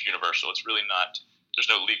pretty much universal. It's really not, there's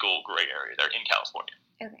no legal gray area there in California.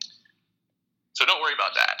 Okay. So don't worry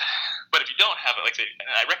about that. But if you don't have it, like, say, and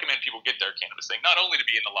I recommend people get their cannabis thing, not only to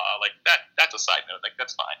be in the law, like that's a side note, like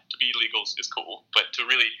that's fine. To be legal is cool, but to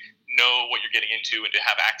really know what you're getting into and to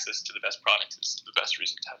have access to the best products is the best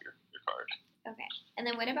reason to have your card. Okay. And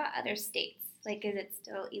then what about other states? Like, is it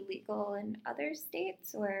still illegal in other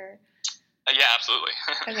states, or? Yeah, absolutely.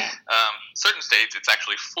 Okay. Certain states, it's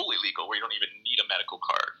actually fully legal where you don't even need a medical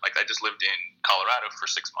card. Like, I just lived in Colorado for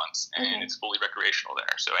 6 months, and it's fully recreational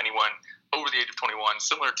there. So anyone over the age of 21,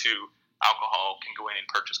 similar to alcohol, can go in and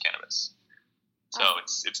purchase cannabis. So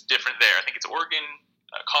it's different there. I think it's Oregon,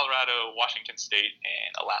 Colorado, Washington State,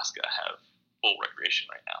 and Alaska have full recreation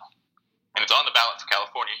right now. And it's on the ballot for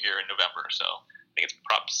California here in November, so I think it's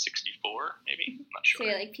Prop 64, maybe. I'm not sure. So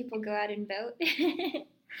you're like, people go out and vote?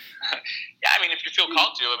 Yeah, I mean, if you feel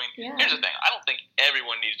called to. I mean, Yeah. Here's the thing. I don't think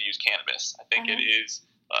everyone needs to use cannabis. I think it is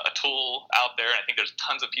a tool out there, and I think there's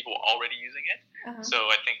tons of people already using it. So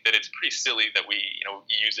I think that it's pretty silly that we,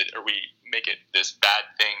 use it or we make it this bad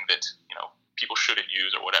thing that, people shouldn't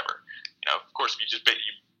use or whatever. Of course, if you just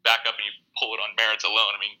you back up and you pull it on merits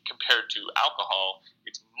alone, I mean, compared to alcohol,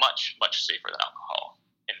 it's much, much safer than alcohol.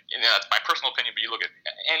 And that's my personal opinion, but you look at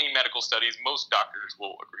any medical studies, most doctors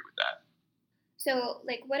will agree with that. So,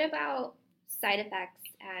 like, what about side effects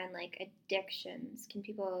and like addictions. Can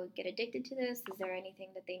people get addicted to this? Is there anything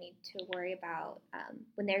that they need to worry about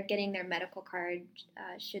when they're getting their medical card?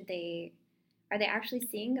 Are they actually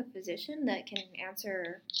seeing a physician that can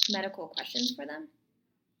answer medical questions for them?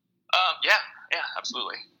 Yeah,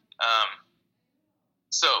 absolutely.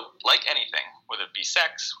 So, like anything, whether it be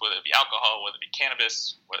sex, whether it be alcohol, whether it be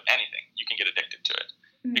cannabis, whether anything, you can get addicted to it.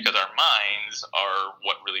 Mm-hmm. Because our minds are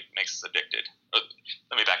what really makes us addicted.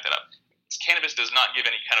 Let me back that up. Cannabis does not give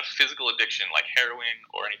any kind of physical addiction like heroin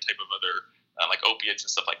or any type of other, like opiates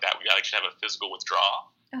and stuff like that. We actually have a physical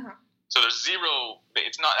withdrawal. Uh-huh. So there's zero,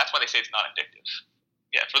 it's not, that's why they say it's not addictive.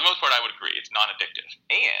 Yeah, for the most part, I would agree. It's non-addictive.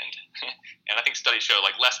 And I think studies show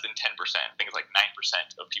like less than 10%, I think it's like 9%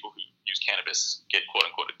 of people who use cannabis get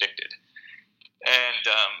quote-unquote addicted. And,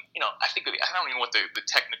 I think, I don't even know what the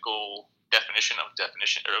technical definition of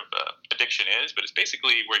addiction is, but it's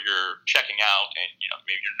basically where you're checking out and,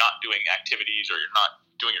 maybe you're not doing activities or you're not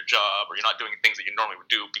doing your job or you're not doing things that you normally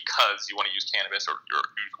would do because you want to use cannabis or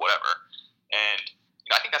use whatever. And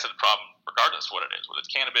I think that's the problem, regardless of what it is, whether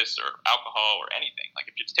it's cannabis or alcohol or anything.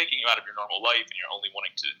 Like, if it's taking you out of your normal life and you're only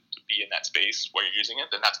wanting to be in that space where you're using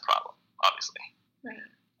it, then that's a problem, obviously. Right.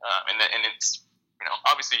 And it's,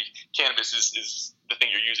 obviously cannabis is the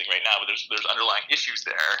thing you're using right now, but there's underlying issues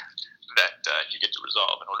there that you get to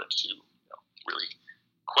resolve in order to really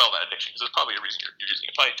quell that addiction. Because there's probably a reason you're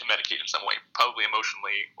using it, probably to medicate in some way, probably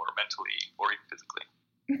emotionally or mentally or even physically.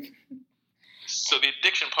 So the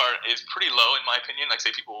addiction part is pretty low, in my opinion. Like,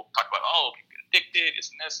 say people talk about, people get addicted, this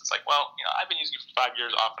and this. It's like, well, I've been using it for 5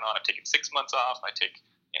 years off and on. I've taken 6 months off. I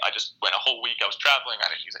just went a whole week. I was traveling. I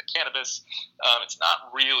didn't use any cannabis. It's not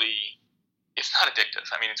addictive.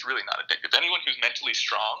 I mean, it's really not addictive. Anyone who's mentally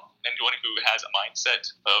strong, anyone who has a mindset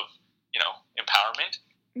of, empowerment,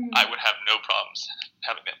 mm-hmm. I would have no problems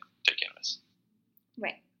having them take cannabis.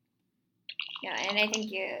 Right. Yeah, and I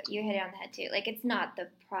think you hit it on the head too. Like, it's not the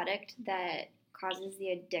product that causes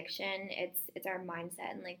the addiction. It's our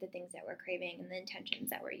mindset and like the things that we're craving and the intentions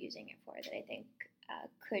that we're using it for that I think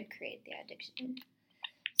could create the addiction.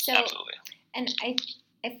 So, absolutely. And I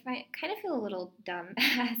kind of feel a little dumb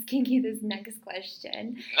asking you this next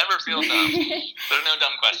question. Never feel dumb. There are no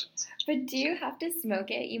dumb questions. But do you have to smoke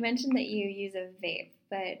it? You mentioned that you use a vape,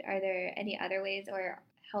 but are there any other ways or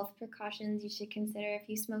health precautions you should consider if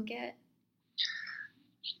you smoke it?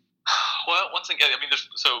 Well, once again, I mean,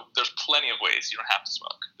 there's plenty of ways you don't have to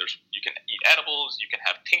smoke. You can eat edibles, you can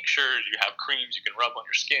have tinctures, you have creams you can rub on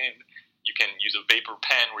your skin, you can use a vapor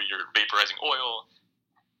pen where you're vaporizing oil.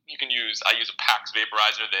 I use a PAX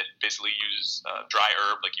vaporizer that basically uses dry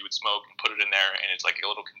herb like you would smoke and put it in there, and it's like a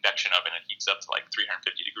little convection oven. It heats up to like 350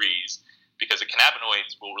 degrees because the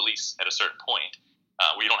cannabinoids will release at a certain point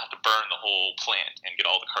where you don't have to burn the whole plant and get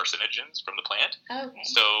all the carcinogens from the plant. Okay.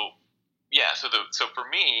 So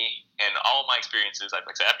for me and all my experiences, I've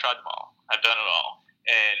tried them all. I've done it all,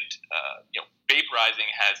 and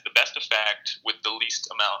vaporizing has the best effect with the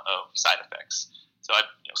least amount of side effects. So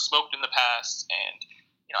I've smoked in the past, and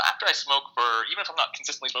after I smoke even if I'm not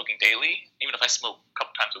consistently smoking daily, even if I smoke a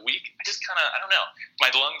couple times a week, I just kind of, I don't know, my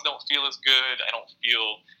lungs don't feel as good. I don't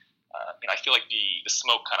feel, I feel like the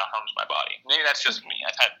smoke kind of harms my body. Maybe that's just me.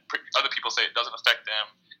 I've had other people say it doesn't affect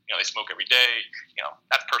them. They smoke every day.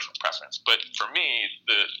 That's personal preference. But for me,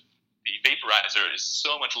 the vaporizer is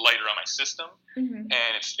so much lighter on my system, mm-hmm.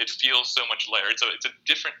 and it feels so much lighter. It's a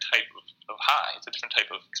different type of high. It's a different type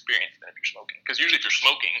of experience than if you're smoking. Because usually if you're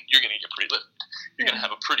smoking, you're going to get pretty lit. You're going to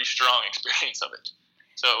have a pretty strong experience of it.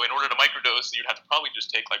 So in order to microdose, you'd have to probably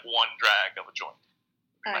just take like one drag of a joint.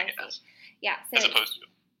 Yeah. As opposed to.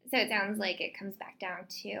 So it sounds like it comes back down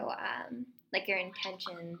to like your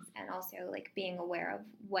intentions and also like being aware of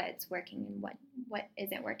what's working and what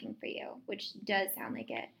isn't working for you, which does sound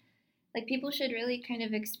like it. Like, people should really kind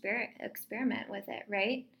of experiment with it,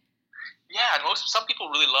 right? Yeah, some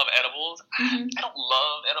people really love edibles. Mm-hmm. I don't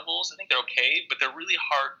love edibles. I think they're okay, but they're really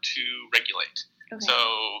hard to regulate. Okay. So,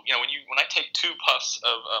 when I take 2 puffs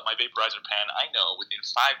of my vaporizer pen, I know within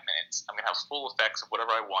 5 minutes I'm going to have full effects of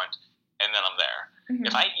whatever I want, and then I'm there.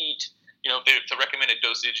 Mm-hmm. If I eat, if the recommended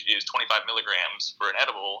dosage is 25 milligrams for an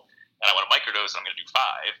edible, and I want to microdose and I'm going to do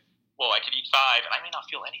 5, well, I could eat 5 and I may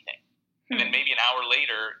not feel anything. And then maybe an hour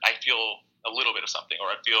later, I feel a little bit of something,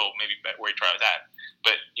 or I feel maybe where I was at.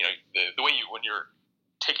 But the way when you're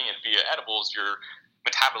taking it via edibles, you're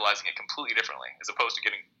metabolizing it completely differently, as opposed to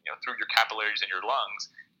getting through your capillaries in your lungs.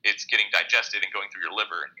 It's getting digested and going through your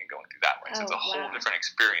liver and going through that way. So it's a whole different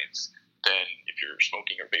experience than if you're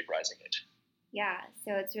smoking or vaporizing it. Yeah,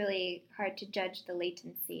 so it's really hard to judge the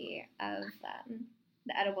latency of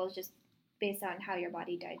the edibles just based on how your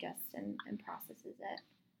body digests and processes it.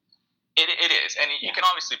 It is, and you can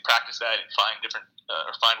obviously practice that and find different,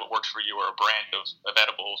 or find what works for you, or a brand of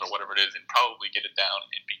edibles or whatever it is, and probably get it down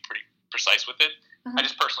and be pretty precise with it. I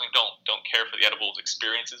just personally don't care for the edibles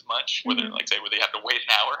experience as much. Whether where they have to wait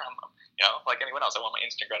an hour, I'm like anyone else. I want my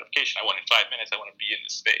instant gratification. I want it in 5 minutes. I want to be in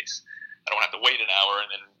this space. I don't want to have to wait an hour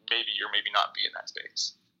and then maybe or maybe not be in that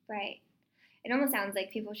space. Right. It almost sounds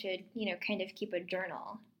like people should, kind of keep a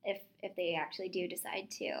journal if they actually do decide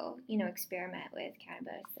to, experiment with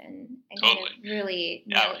cannabis and totally. kind of really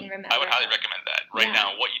note and remember. I would highly recommend that. Write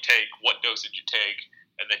down what you take, what dosage you take,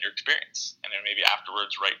 and then your experience. And then maybe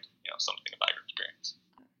afterwards write, something about your experience.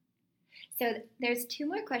 So there's 2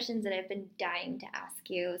 more questions that I've been dying to ask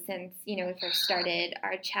you since, we first started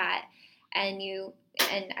our chat. And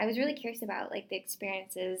I was really curious about like the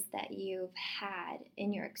experiences that you've had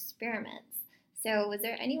in your experiments. So was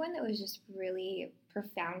there anyone that was just really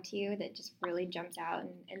profound to you that just really jumps out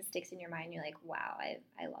and sticks in your mind? You're like, wow,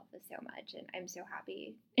 I love this so much, and I'm so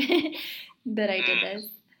happy that I did this.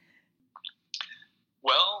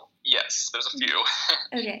 Well, yes, there's a few.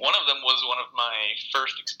 Okay. One of them was one of my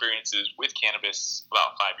first experiences with cannabis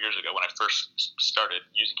about 5 years ago when I first started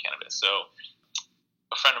using cannabis. So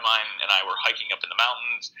a friend of mine and I were hiking up in the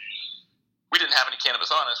mountains. We didn't have any cannabis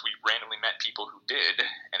on us. We randomly met people who did,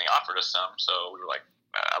 and they offered us some. So we were like,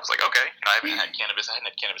 I was like, okay. I haven't had cannabis. I hadn't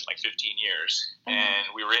had cannabis in like 15 years. And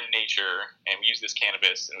we were in nature, and we used this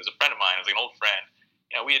cannabis. And it was a friend of mine. It was like an old friend.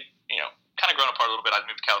 We had, kind of grown apart a little bit. I'd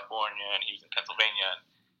moved to California, and he was in Pennsylvania. And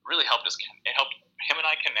it really helped us. It helped him and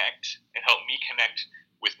I connect. It helped me connect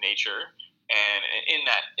with nature. And in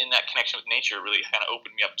that connection with nature, it really kind of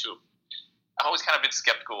opened me up to. I've always kind of been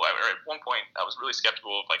skeptical. At one point, I was really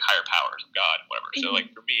skeptical of like higher powers, of God, whatever. So like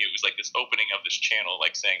for me, it was like this opening of this channel,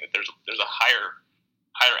 like saying that there's a higher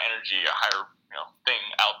energy, a higher thing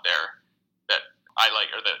out there that I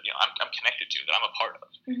like, or that I'm connected to, that I'm a part of.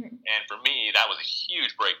 And for me, that was a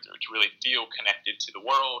huge breakthrough to really feel connected to the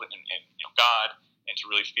world and God, and to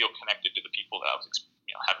really feel connected to the people that I was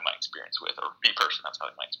having my experience with, or me personally, that's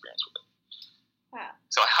having my experience with it. Wow.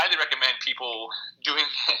 So I highly recommend people doing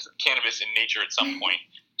cannabis in nature at some point,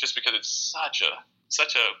 just because it's such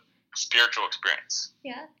a spiritual experience.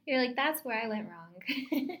 Yeah, you're like, that's where I went wrong.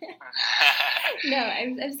 No,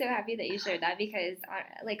 I'm so happy that you shared that, because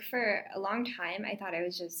like for a long time I thought I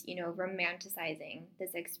was just romanticizing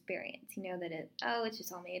this experience. That it's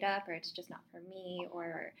just all made up, or it's just not for me,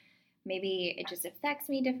 or maybe it just affects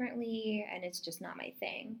me differently and it's just not my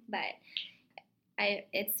thing. But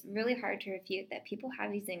it's really hard to refute that people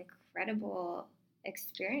have these incredible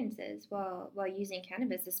experiences while using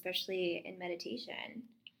cannabis, especially in meditation.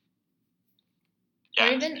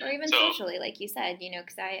 Yeah. Or even socially, like you said,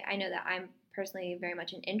 because I know that I'm personally very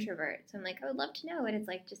much an introvert. So I'm like, I would love to know what it's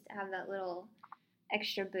like just to have that little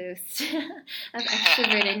extra boost of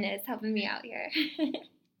extrovertedness helping me out here.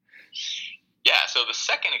 Yeah, so the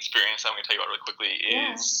second experience I'm going to tell you about really quickly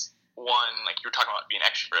is one, like you were talking about being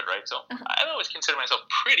extroverted, right? So I've always considered myself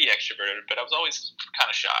pretty extroverted, but I was always kind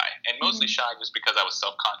of shy, and mostly shy just because I was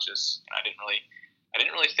self-conscious. I didn't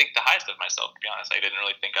really think the highest of myself, to be honest. I didn't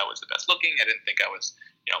really think I was the best looking. I didn't think I was,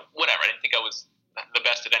 whatever. I didn't think I was the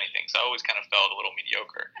best at anything. So I always kind of felt a little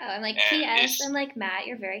mediocre. Oh, I'm like, P.S. I'm like, Matt,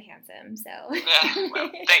 you're very handsome. So.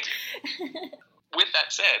 Well, thank you. With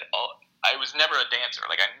that said, I was never a dancer.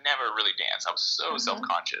 Like, I never really danced. I was so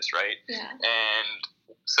self-conscious, right? Yeah. And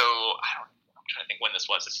so I'm trying to think when this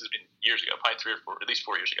was. This has been years ago, probably 3 or 4, at least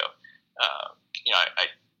 4 years ago. I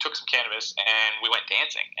took some cannabis and we went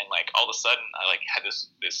dancing, and like all of a sudden I like had this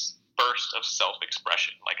burst of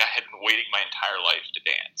self-expression. Like I had been waiting my entire life to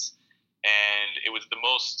dance, and it was the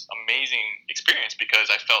most amazing experience because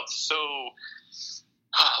I felt so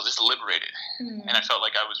just liberated, and I felt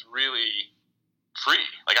like I was really free.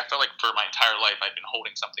 Like I felt like for my entire life I'd been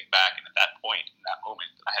holding something back, and at that point, in that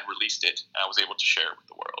moment, I had released it and I was able to share it with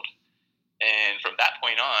the world. And from that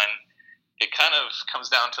point on, it kind of comes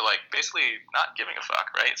down to like basically not giving a fuck,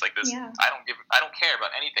 right? It's like this. Yeah. I don't care about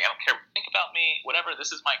anything. I don't care what you think about me, whatever. This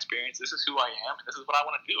is my experience. This is who I am, and this is what I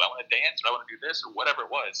want to do. I want to dance, or I want to do this, or whatever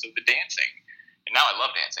it was. So the dancing, and now I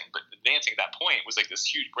love dancing, but the dancing at that point was like this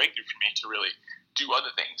huge breakthrough for me to really do other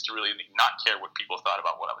things, to really not care what people thought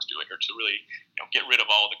about what I was doing, or to really get rid of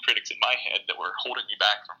all the critics in my head that were holding me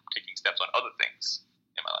back from taking steps on other things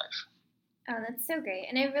in my life. Oh, that's so great.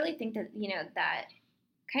 And I really think that that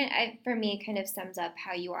for me kind of sums up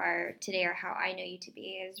how you are today, or how I know you to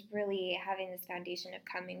be, is really having this foundation of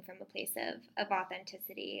coming from a place of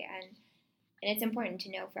authenticity. And it's important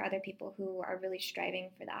to know for other people who are really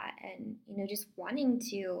striving for that, and just wanting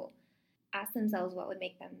to ask themselves what would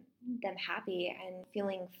make them happy, and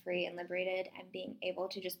feeling free and liberated and being able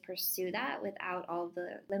to just pursue that without all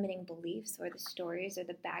the limiting beliefs or the stories or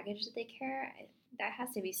the baggage that they carry, that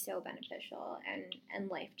has to be so beneficial and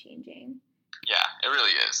life-changing. Yeah, it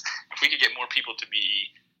really is. If we could get more people to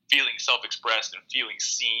be feeling self-expressed and feeling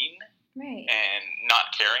seen, right, and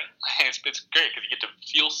not caring, it's great because you get to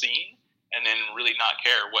feel seen and then really not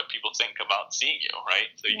care what people think about seeing you, right?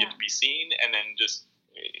 So you get to be seen and then just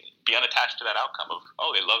be unattached to that outcome of,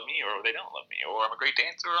 oh, they love me or they don't love me, or I'm a great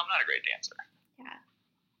dancer or I'm not a great dancer. Yeah.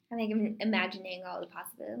 I'm like imagining all the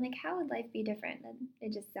possibilities. I'm like, how would life be different?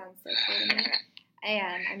 It just sounds so cool to me.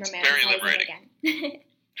 I'm romanticizing again.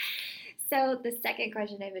 So the second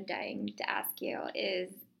question I've been dying to ask you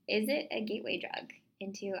is it a gateway drug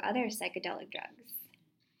into other psychedelic drugs?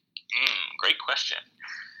 Great question.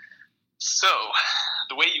 So,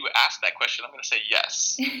 the way you asked that question, I'm going to say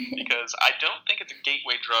yes, because I don't think it's a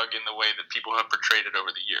gateway drug in the way that people have portrayed it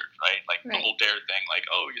over the years, right? Like the whole DARE thing, like,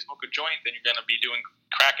 oh, you smoke a joint, then you're going to be doing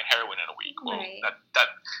crack and heroin in a week. Well,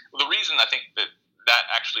 the reason I think that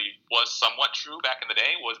actually was somewhat true back in the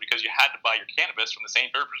day was because you had to buy your cannabis from the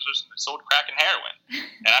same person that sold crack and heroin.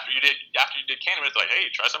 And after you did cannabis, like, hey,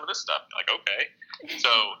 try some of this stuff. You're like, okay.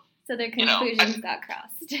 So their conclusions got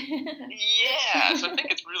crossed. Yeah, so I think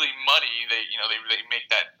it's really muddy. They make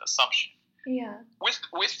that assumption. Yeah. With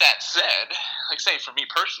that said, like say for me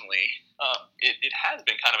personally, it has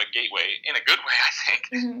been kind of a gateway in a good way. I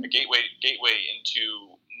think a gateway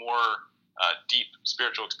into more deep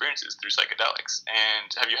spiritual experiences through psychedelics.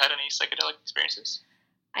 And have you had any psychedelic experiences?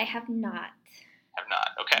 I have not. Have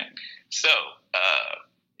not. Okay. So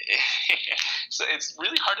it's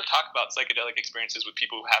really hard to talk about psychedelic experiences with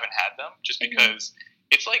people who haven't had them, just because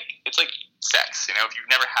it's like sex. You know, if you've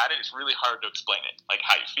never had it, it's really hard to explain it, like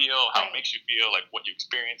how you feel, how it makes you feel, like what you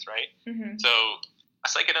experience, right? So a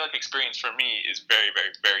psychedelic experience for me is very, very,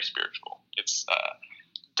 very spiritual. It's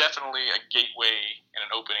definitely a gateway and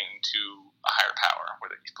an opening to a higher power,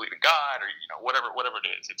 whether you believe in God or whatever it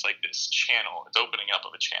is. It's like this channel. It's opening up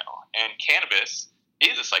of a channel, and cannabis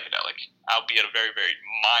is a psychedelic, albeit a very, very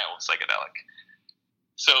mild psychedelic.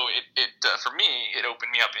 So it for me, it opened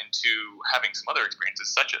me up into having some other experiences,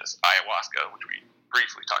 such as ayahuasca, which we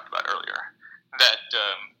briefly talked about earlier, that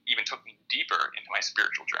even took me deeper into my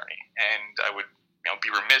spiritual journey. And I would be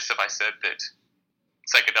remiss if I said that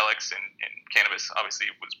psychedelics and cannabis obviously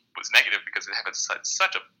was negative, because it had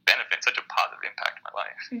such a benefit, such a positive impact in my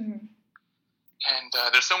life. And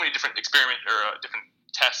there's so many different different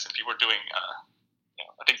tests, and people are doing.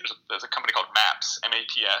 I think there's a company called MAPS,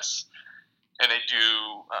 MAPS, and they do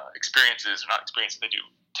experiences, or not experiences. They do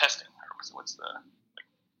testing. What's the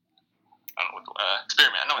I don't know what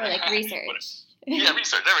experiment? No, like research.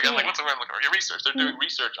 Research. There we go. Like, what's the word I'm looking for? Yeah, research. They're doing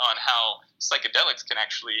research on how psychedelics can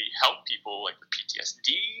actually help people, like with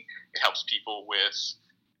PTSD. It helps people with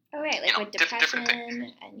with depression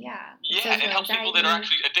and and it helps people that are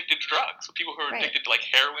actually addicted to drugs. So people who are addicted to like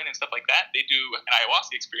heroin and stuff like that, they do an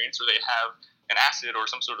ayahuasca experience, or they have an acid or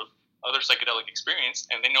some sort of other psychedelic experience,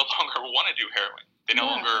 and they no longer want to do heroin. They no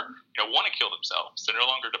longer want to kill themselves. They're no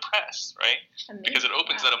longer depressed, right? Amazing. Because it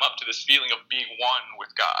opens them up to this feeling of being one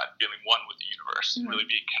with God, feeling one with the universe, and really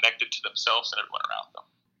being connected to themselves and everyone around them.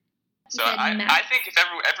 So I think if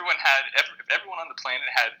everyone on the planet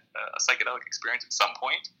had a psychedelic experience at some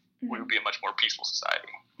point, we would be a much more peaceful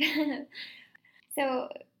society. So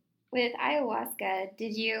with ayahuasca,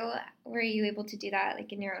 were you able to do that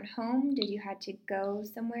like in your own home? Did you have to go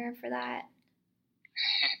somewhere for that?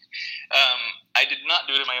 I did not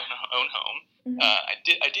do it in my own home. I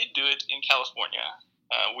did do it in California.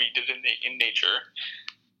 We did it in nature,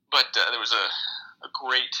 but there was a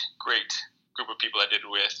great group of people I did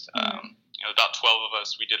it with. About 12 of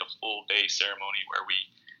us. We did a full day ceremony where we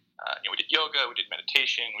did yoga, we did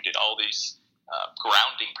meditation, we did all these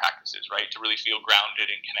grounding practices, right, to really feel grounded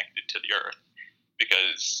and connected to the earth.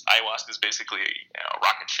 Because ayahuasca is basically a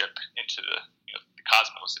rocket ship into the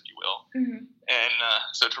cosmos, if you will. And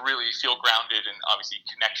so to really feel grounded and obviously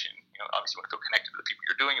connection, obviously you want to feel connected to the people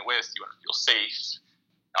you're doing it with. You want to feel safe.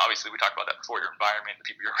 Obviously, we talked about that before. Your environment, the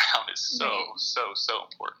people you're around is so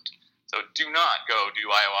important. So do not go do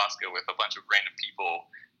ayahuasca with a bunch of random people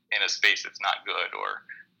in a space that's not good, or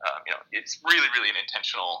it's really, really an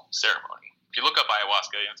intentional ceremony. If you look up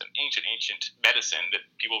ayahuasca, it's an ancient medicine that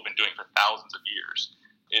people have been doing for thousands of years.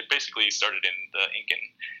 It basically started in the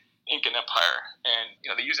Incan Empire, and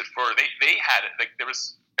they use it for they had it like there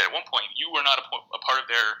was at one point you were not a part of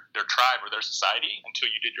their tribe or their society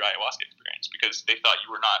until you did your ayahuasca experience, because they thought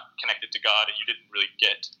you were not connected to God and you didn't really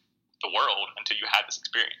get the world until you had this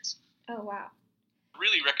experience. Oh wow!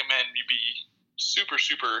 Really recommend you be super,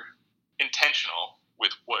 super intentional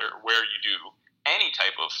with where you do any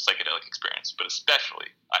type of psychedelic experience, but especially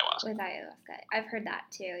ayahuasca. With ayahuasca. I've heard that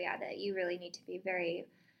too, yeah, that you really need to be very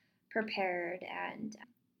prepared and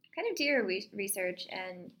kind of do your research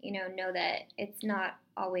and, know that it's not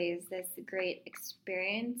always this great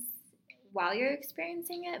experience while you're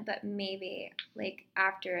experiencing it, but maybe like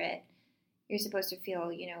after it, you're supposed to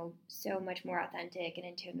feel, so much more authentic and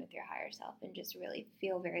in tune with your higher self and just really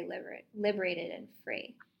feel very liberated and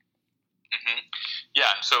free. Mm-hmm.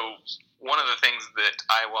 Yeah, so one of the things that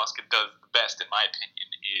ayahuasca does the best, in my opinion,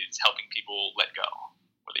 is helping people let go.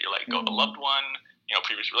 Whether you're letting go of a loved one,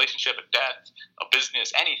 previous relationship, a death, a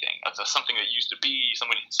business, anything. That's something that used to be,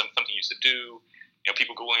 something you used to do.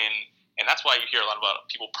 People go in, and that's why you hear a lot about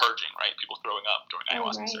people purging, right? People throwing up during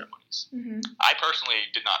ayahuasca ceremonies. Mm-hmm. I personally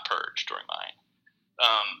did not purge during mine.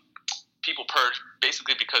 People purge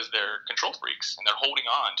basically because they're control freaks and they're holding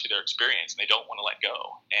on to their experience and they don't want to let go.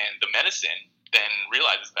 And the medicine then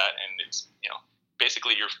realizes that, and it's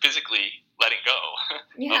basically you're physically letting go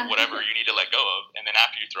of whatever you need to let go of. And then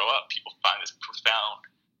after you throw up, people find this profound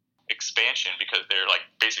expansion because they're like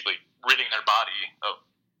basically ridding their body of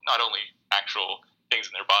not only actual things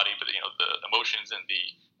in their body, but the emotions and the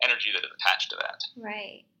energy that is attached to that.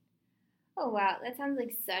 Right. Oh wow, that sounds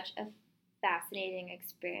like such a fascinating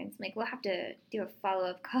experience. Like we'll have to do a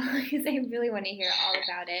follow-up call because I really want to hear all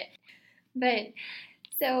about it. But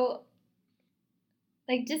so,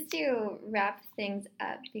 like, just to wrap things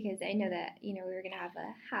up, because I know that we were gonna have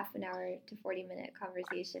a half an hour to 40-minute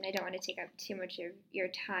conversation. I don't want to take up too much of your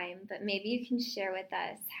time, but maybe you can share with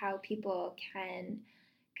us how people can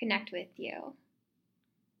connect with you.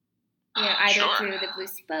 Either sure. through the Blue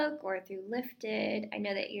Spoke or through Lifted. I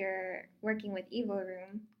know that you're working with Evo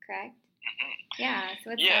Room, correct? Mm-hmm. Yeah, so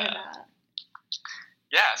what's that about?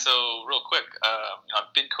 Yeah, so real quick,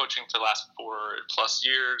 I've been coaching for the last 4+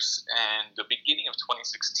 years, and the beginning of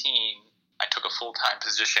 2016, I took a full-time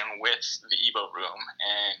position with the Evo Room,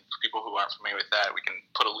 and for people who aren't familiar with that, we can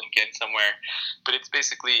put a link in somewhere, but it's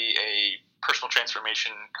basically a personal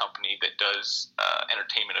transformation company that does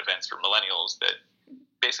entertainment events for millennials that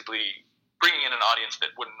basically bringing in an audience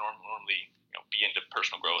that wouldn't normally be into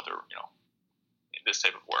personal growth or this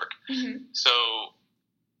type of work. Mm-hmm. So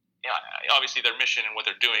obviously their mission and what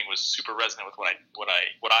they're doing was super resonant with what I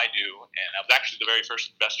do, and I was actually the very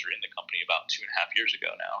first investor in the company about 2.5 years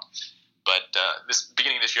ago now. But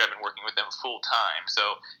beginning of this year, I've been working with them full time.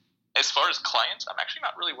 So as far as clients, I'm actually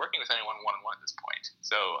not really working with anyone one-on-one at this point.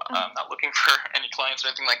 So I'm not looking for any clients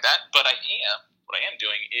or anything like that. But what I am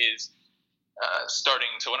doing is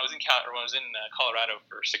starting. So when I was in Colorado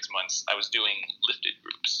for 6 months, I was doing lifted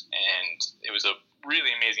groups, and it was a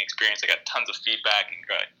really amazing experience. I got tons of feedback and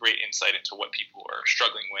got great insight into what people are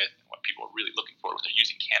struggling with and what people are really looking for when they're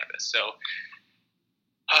using cannabis. So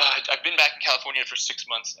I've been back in California for 6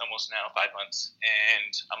 months, almost now 5 months,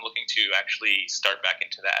 and I'm looking to actually start back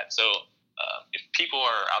into that. So if people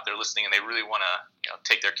are out there listening and they really want to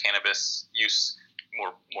take their cannabis use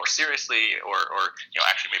more seriously, or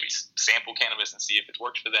actually maybe sample cannabis and see if it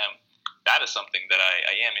works for them, that is something that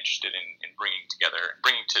I am interested in bringing together,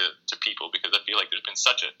 bringing to people, because I feel like there's been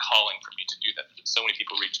such a calling for me to do that. So many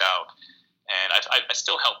people reach out, and I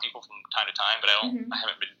still help people from time to time, but I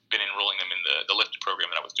haven't been enrolling them in the Lifted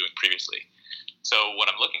program that I was doing previously. So what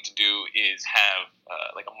I'm looking to do is have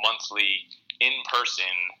like a monthly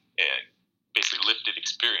in-person basically Lifted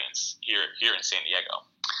experience here in San Diego.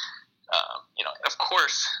 Of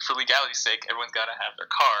course, for legality's sake, everyone's got to have their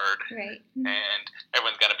card, right? And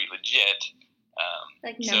everyone's got to be legit.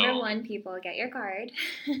 Number one, people, get your card.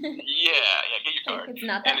 yeah, get your card. It's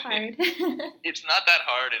not that hard. It's not that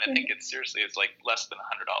hard, and I think it's like less than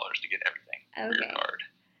 $100 to get everything for your card,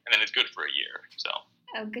 and then it's good for a year. So.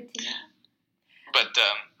 Oh, good to know. But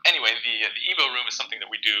anyway, the Evo Room is something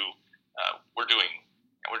that we do. We're doing.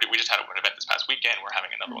 We just had an event this past weekend. We're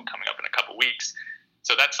having another one coming up in a couple weeks.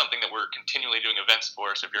 So that's something that we're continually doing events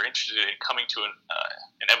for. So if you're interested in coming to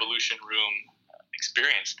an evolution room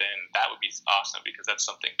experience, then that would be awesome, because that's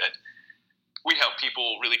something that we help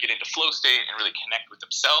people really get into flow state and really connect with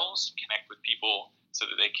themselves, connect with people, so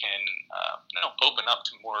that they can open up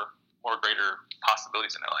to more greater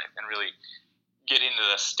possibilities in their life and really get into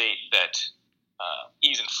the state that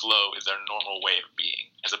ease and flow is their normal way of being,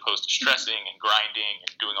 as opposed to stressing and grinding and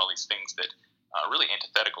doing all these things that are really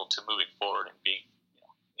antithetical to moving forward and being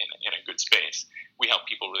in a good space. We help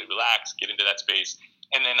people really relax, get into that space.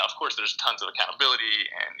 And then, of course, there's tons of accountability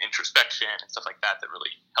and introspection and stuff like that really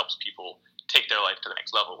helps people take their life to the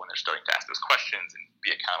next level when they're starting to ask those questions and be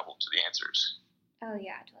accountable to the answers. Oh,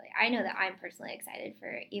 yeah, totally. I know that I'm personally excited for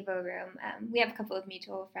Evo Room. We have a couple of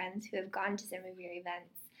mutual friends who have gone to some of your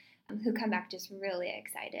events. who come back just really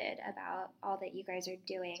excited about all that you guys are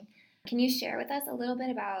doing. Can you share with us a little bit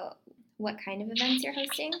about what kind of events you're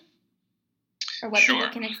hosting or what Sure.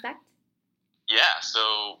 people can expect? Yeah,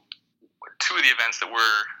 so two of the events that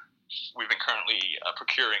we've been currently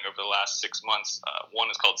procuring over the last 6 months, one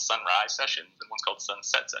is called Sunrise Sessions and one's called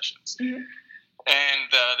Sunset Sessions. Mm-hmm. And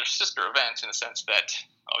they're sister events in the sense that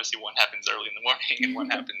obviously one happens early in the morning and one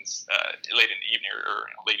happens late in the evening or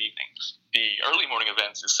late evening. The early morning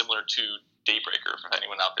events is similar to Daybreaker for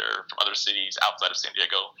anyone out there from other cities outside of San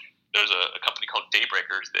Diego. There's a company called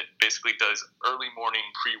Daybreakers that basically does early morning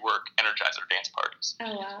pre-work energizer dance parties.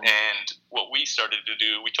 Oh, wow. And what we started to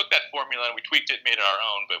do, we took that formula and we tweaked it, made it our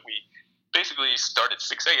own, but we basically start at 6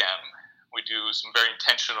 a.m. We do some very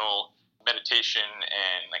intentional meditation,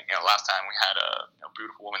 and last time we had a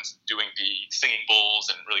beautiful woman doing the singing bowls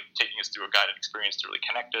and really taking us through a guided experience to really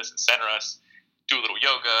connect us and center us, do a little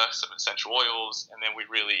yoga, some essential oils, and then we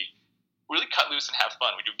really cut loose and have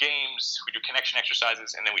fun. We do games, we do connection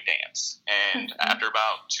exercises, and then we dance. And after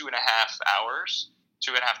about 2.5 hours,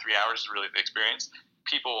 3 hours is really the experience.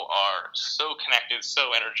 People are so connected,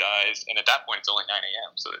 so energized, and at that point it's only 9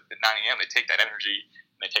 a.m. So at 9 a.m. they take that energy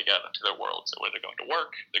and they take it out into their world. So whether they're going to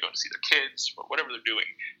work, they're going to see their kids, or whatever they're doing,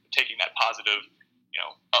 they're taking that positive,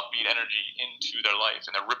 upbeat energy into their life,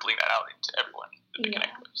 and they're rippling that out into everyone that they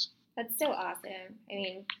connect with. That's so awesome. I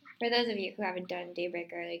mean, for those of you who haven't done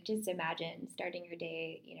Daybreaker, just imagine starting your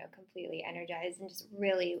day, completely energized and just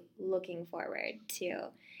really looking forward to,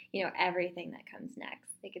 everything that comes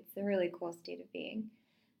next. It's a really cool state of being.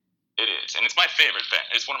 It is, and it's my favorite event.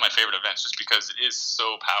 It's one of my favorite events just because it is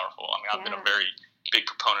so powerful. I mean, I've been a very big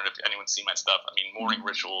proponent of anyone's seen my stuff. I mean, morning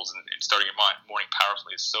rituals and starting your morning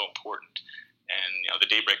powerfully is so important. And, the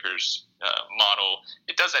Daybreakers model,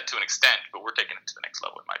 it does that to an extent, but we're taking it to the next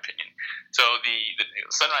level, in my opinion. So the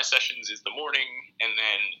Sunrise Sessions is the morning, and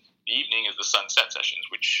then the evening is the Sunset Sessions,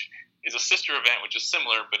 which is a sister event, which is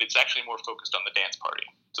similar, but it's actually more focused on the dance party.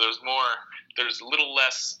 So there's a little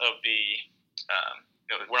less of the,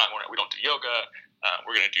 we don't do yoga.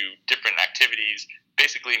 We're going to do different activities,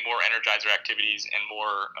 basically more energizer activities and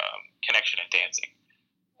more connection and dancing.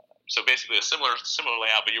 So basically a similar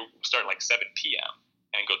layout, but you start at 7 p.m.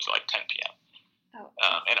 and go to 10 p.m. Oh.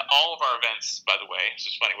 And all of our events, by the way, it's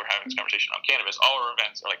just funny, we're having this conversation on cannabis, all our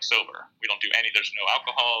events are sober. We don't do there's no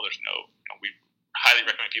alcohol, there's no, we highly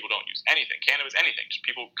recommend people don't use anything, cannabis, anything. Just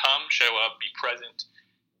people come, show up, be present,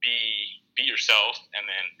 be yourself, and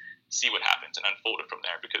then see what happens and unfold it from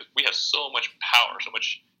there, because we have so much power, so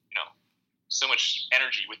much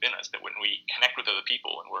energy within us that when we connect with other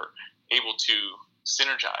people and we're able to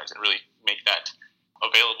synergize and really make that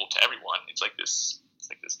available to everyone, it's like this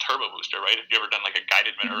turbo booster, right? If you ever done a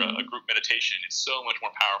guided or a group meditation, it's so much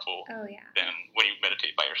more powerful than when you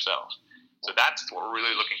meditate by yourself. So that's what we're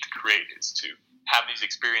really looking to create, is to have these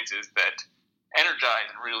experiences that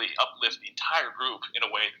energize and really uplift the entire group in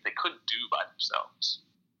a way that they couldn't do by themselves.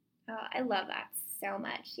 Oh, I love that so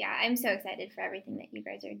much. Yeah, I'm so excited for everything that you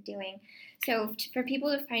guys are doing. So for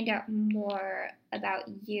people to find out more about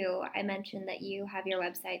you, I mentioned that you have your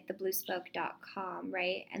website, thebluespoke.com,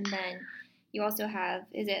 right? And then you also have,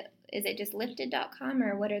 is it just lifted.com,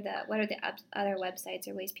 or what are the other websites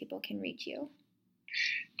or ways people can reach you?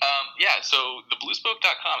 So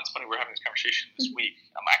thebluespoke.com, it's funny, we're having this conversation this week.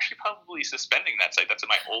 I'm actually probably suspending that site. That's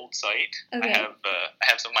my old site. Okay. I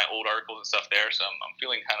have some of my old articles and stuff there, so I'm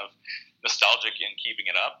feeling kind of nostalgic in keeping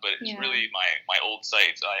it up, but it's really my old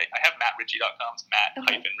site. So I have mattritchey.com, it's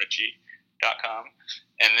matt-ritchey.com,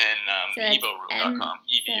 and then evoroom.com,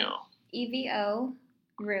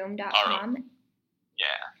 evoroom.com.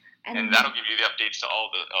 Yeah, and that'll give you the updates to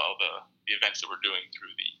all the events that we're doing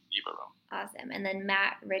through the Evo Room. Awesome. And then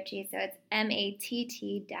Matt Ritchey, so it's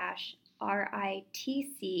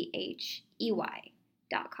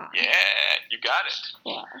matt-ritchey.com. Yeah, you got it.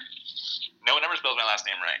 Cool. No one ever spells my last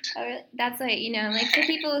name right. Oh, that's for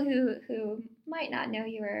people who might not know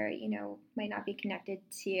you or, might not be connected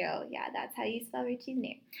to, that's how you spell Ritchey's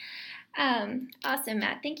name. Awesome,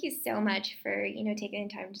 Matt. Thank you so much for, taking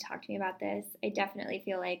the time to talk to me about this. I definitely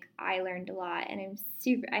feel like I learned a lot, and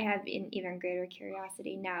I have an even greater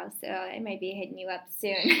curiosity now, so I might be hitting you up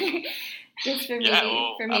soon. Just for maybe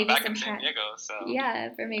I'm back in San Diego, so.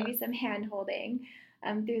 Yeah, for maybe some hand holding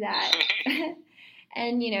through that.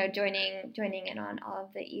 And, joining in on all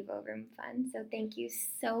of the Evo Room fun. So thank you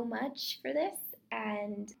so much for this.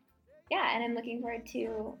 And I'm looking forward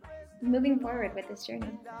to moving forward with this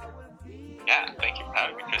journey. Yeah, thank you for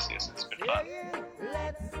having me, Krissy. It's been fun.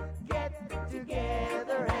 Let's get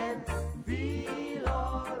together and feel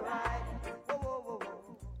alright.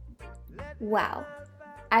 Wow.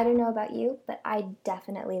 I don't know about you, but I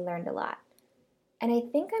definitely learned a lot. And I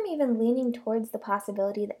think I'm even leaning towards the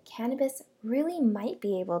possibility that cannabis really might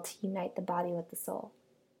be able to unite the body with the soul.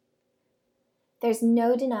 There's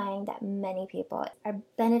no denying that many people are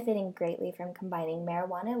benefiting greatly from combining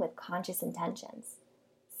marijuana with conscious intentions.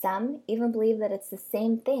 Some even believe that it's the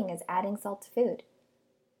same thing as adding salt to food.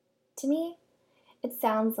 To me, it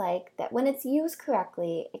sounds like that when it's used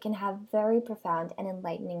correctly, it can have very profound and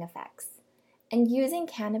enlightening effects. And using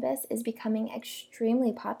cannabis is becoming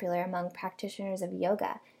extremely popular among practitioners of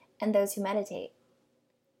yoga and those who meditate.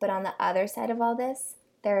 But on the other side of all this,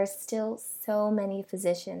 there are still so many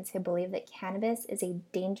physicians who believe that cannabis is a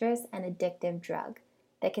dangerous and addictive drug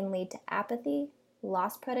that can lead to apathy,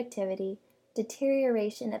 lost productivity,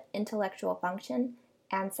 deterioration of intellectual function,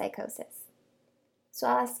 and psychosis. So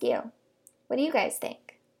I'll ask you, what do you guys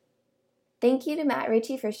think? Thank you to Matt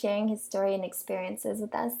Ritchey for sharing his story and experiences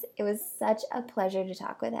with us. It was such a pleasure to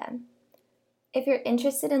talk with him. If you're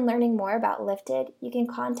interested in learning more about Lifted, you can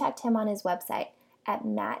contact him on his website at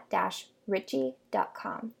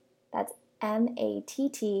matt-ritchey.com. That's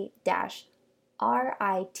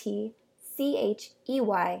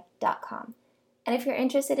matt-ritchey.com. And if you're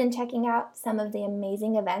interested in checking out some of the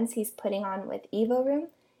amazing events he's putting on with EvoRoom,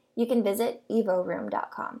 you can visit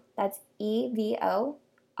evoroom.com. That's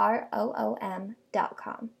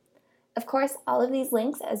EVOROOM.com. Of course, all of these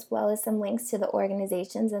links, as well as some links to the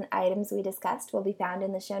organizations and items we discussed, will be found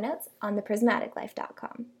in the show notes on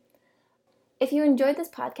theprismaticlife.com. If you enjoyed this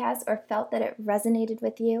podcast or felt that it resonated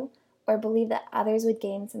with you, or believe that others would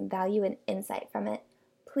gain some value and insight from it,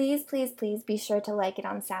 please be sure to like it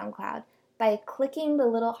on SoundCloud by clicking the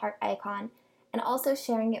little heart icon and also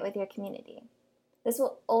sharing it with your community. This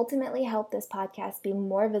will ultimately help this podcast be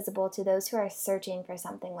more visible to those who are searching for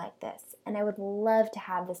something like this, and I would love to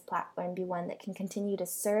have this platform be one that can continue to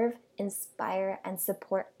serve, inspire, and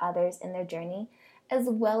support others in their journey, as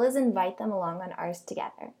well as invite them along on ours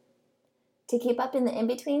together. To keep up in the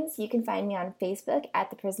in-betweens, you can find me on Facebook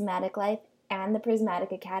at The Prismatic Life and The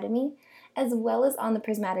Prismatic Academy, as well as on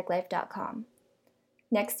theprismaticlife.com.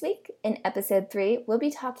 Next week, in episode 3, we'll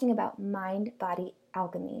be talking about mind-body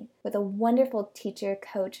alchemy with a wonderful teacher,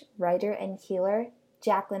 coach, writer, and healer,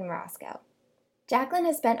 Jacqueline Roscoe. Jacqueline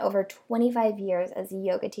has spent over 25 years as a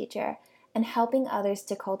yoga teacher and helping others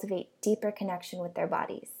to cultivate deeper connection with their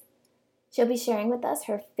bodies. She'll be sharing with us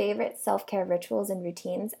her favorite self-care rituals and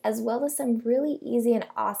routines, as well as some really easy and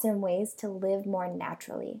awesome ways to live more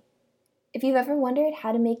naturally. If you've ever wondered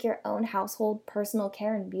how to make your own household personal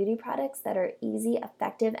care and beauty products that are easy,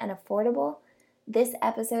 effective, and affordable, this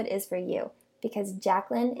episode is for you because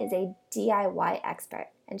Jacqueline is a DIY expert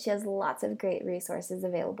and she has lots of great resources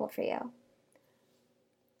available for you.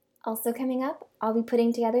 Also coming up, I'll be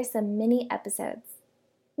putting together some mini-sodes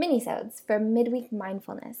for midweek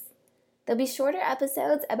mindfulness. There'll be shorter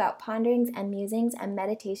episodes about ponderings and musings and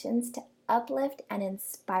meditations to uplift and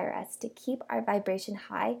inspire us to keep our vibration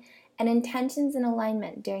high and intentions in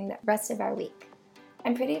alignment during the rest of our week.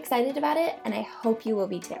 I'm pretty excited about it, and I hope you will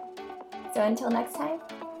be too. So until next time,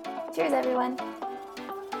 cheers everyone!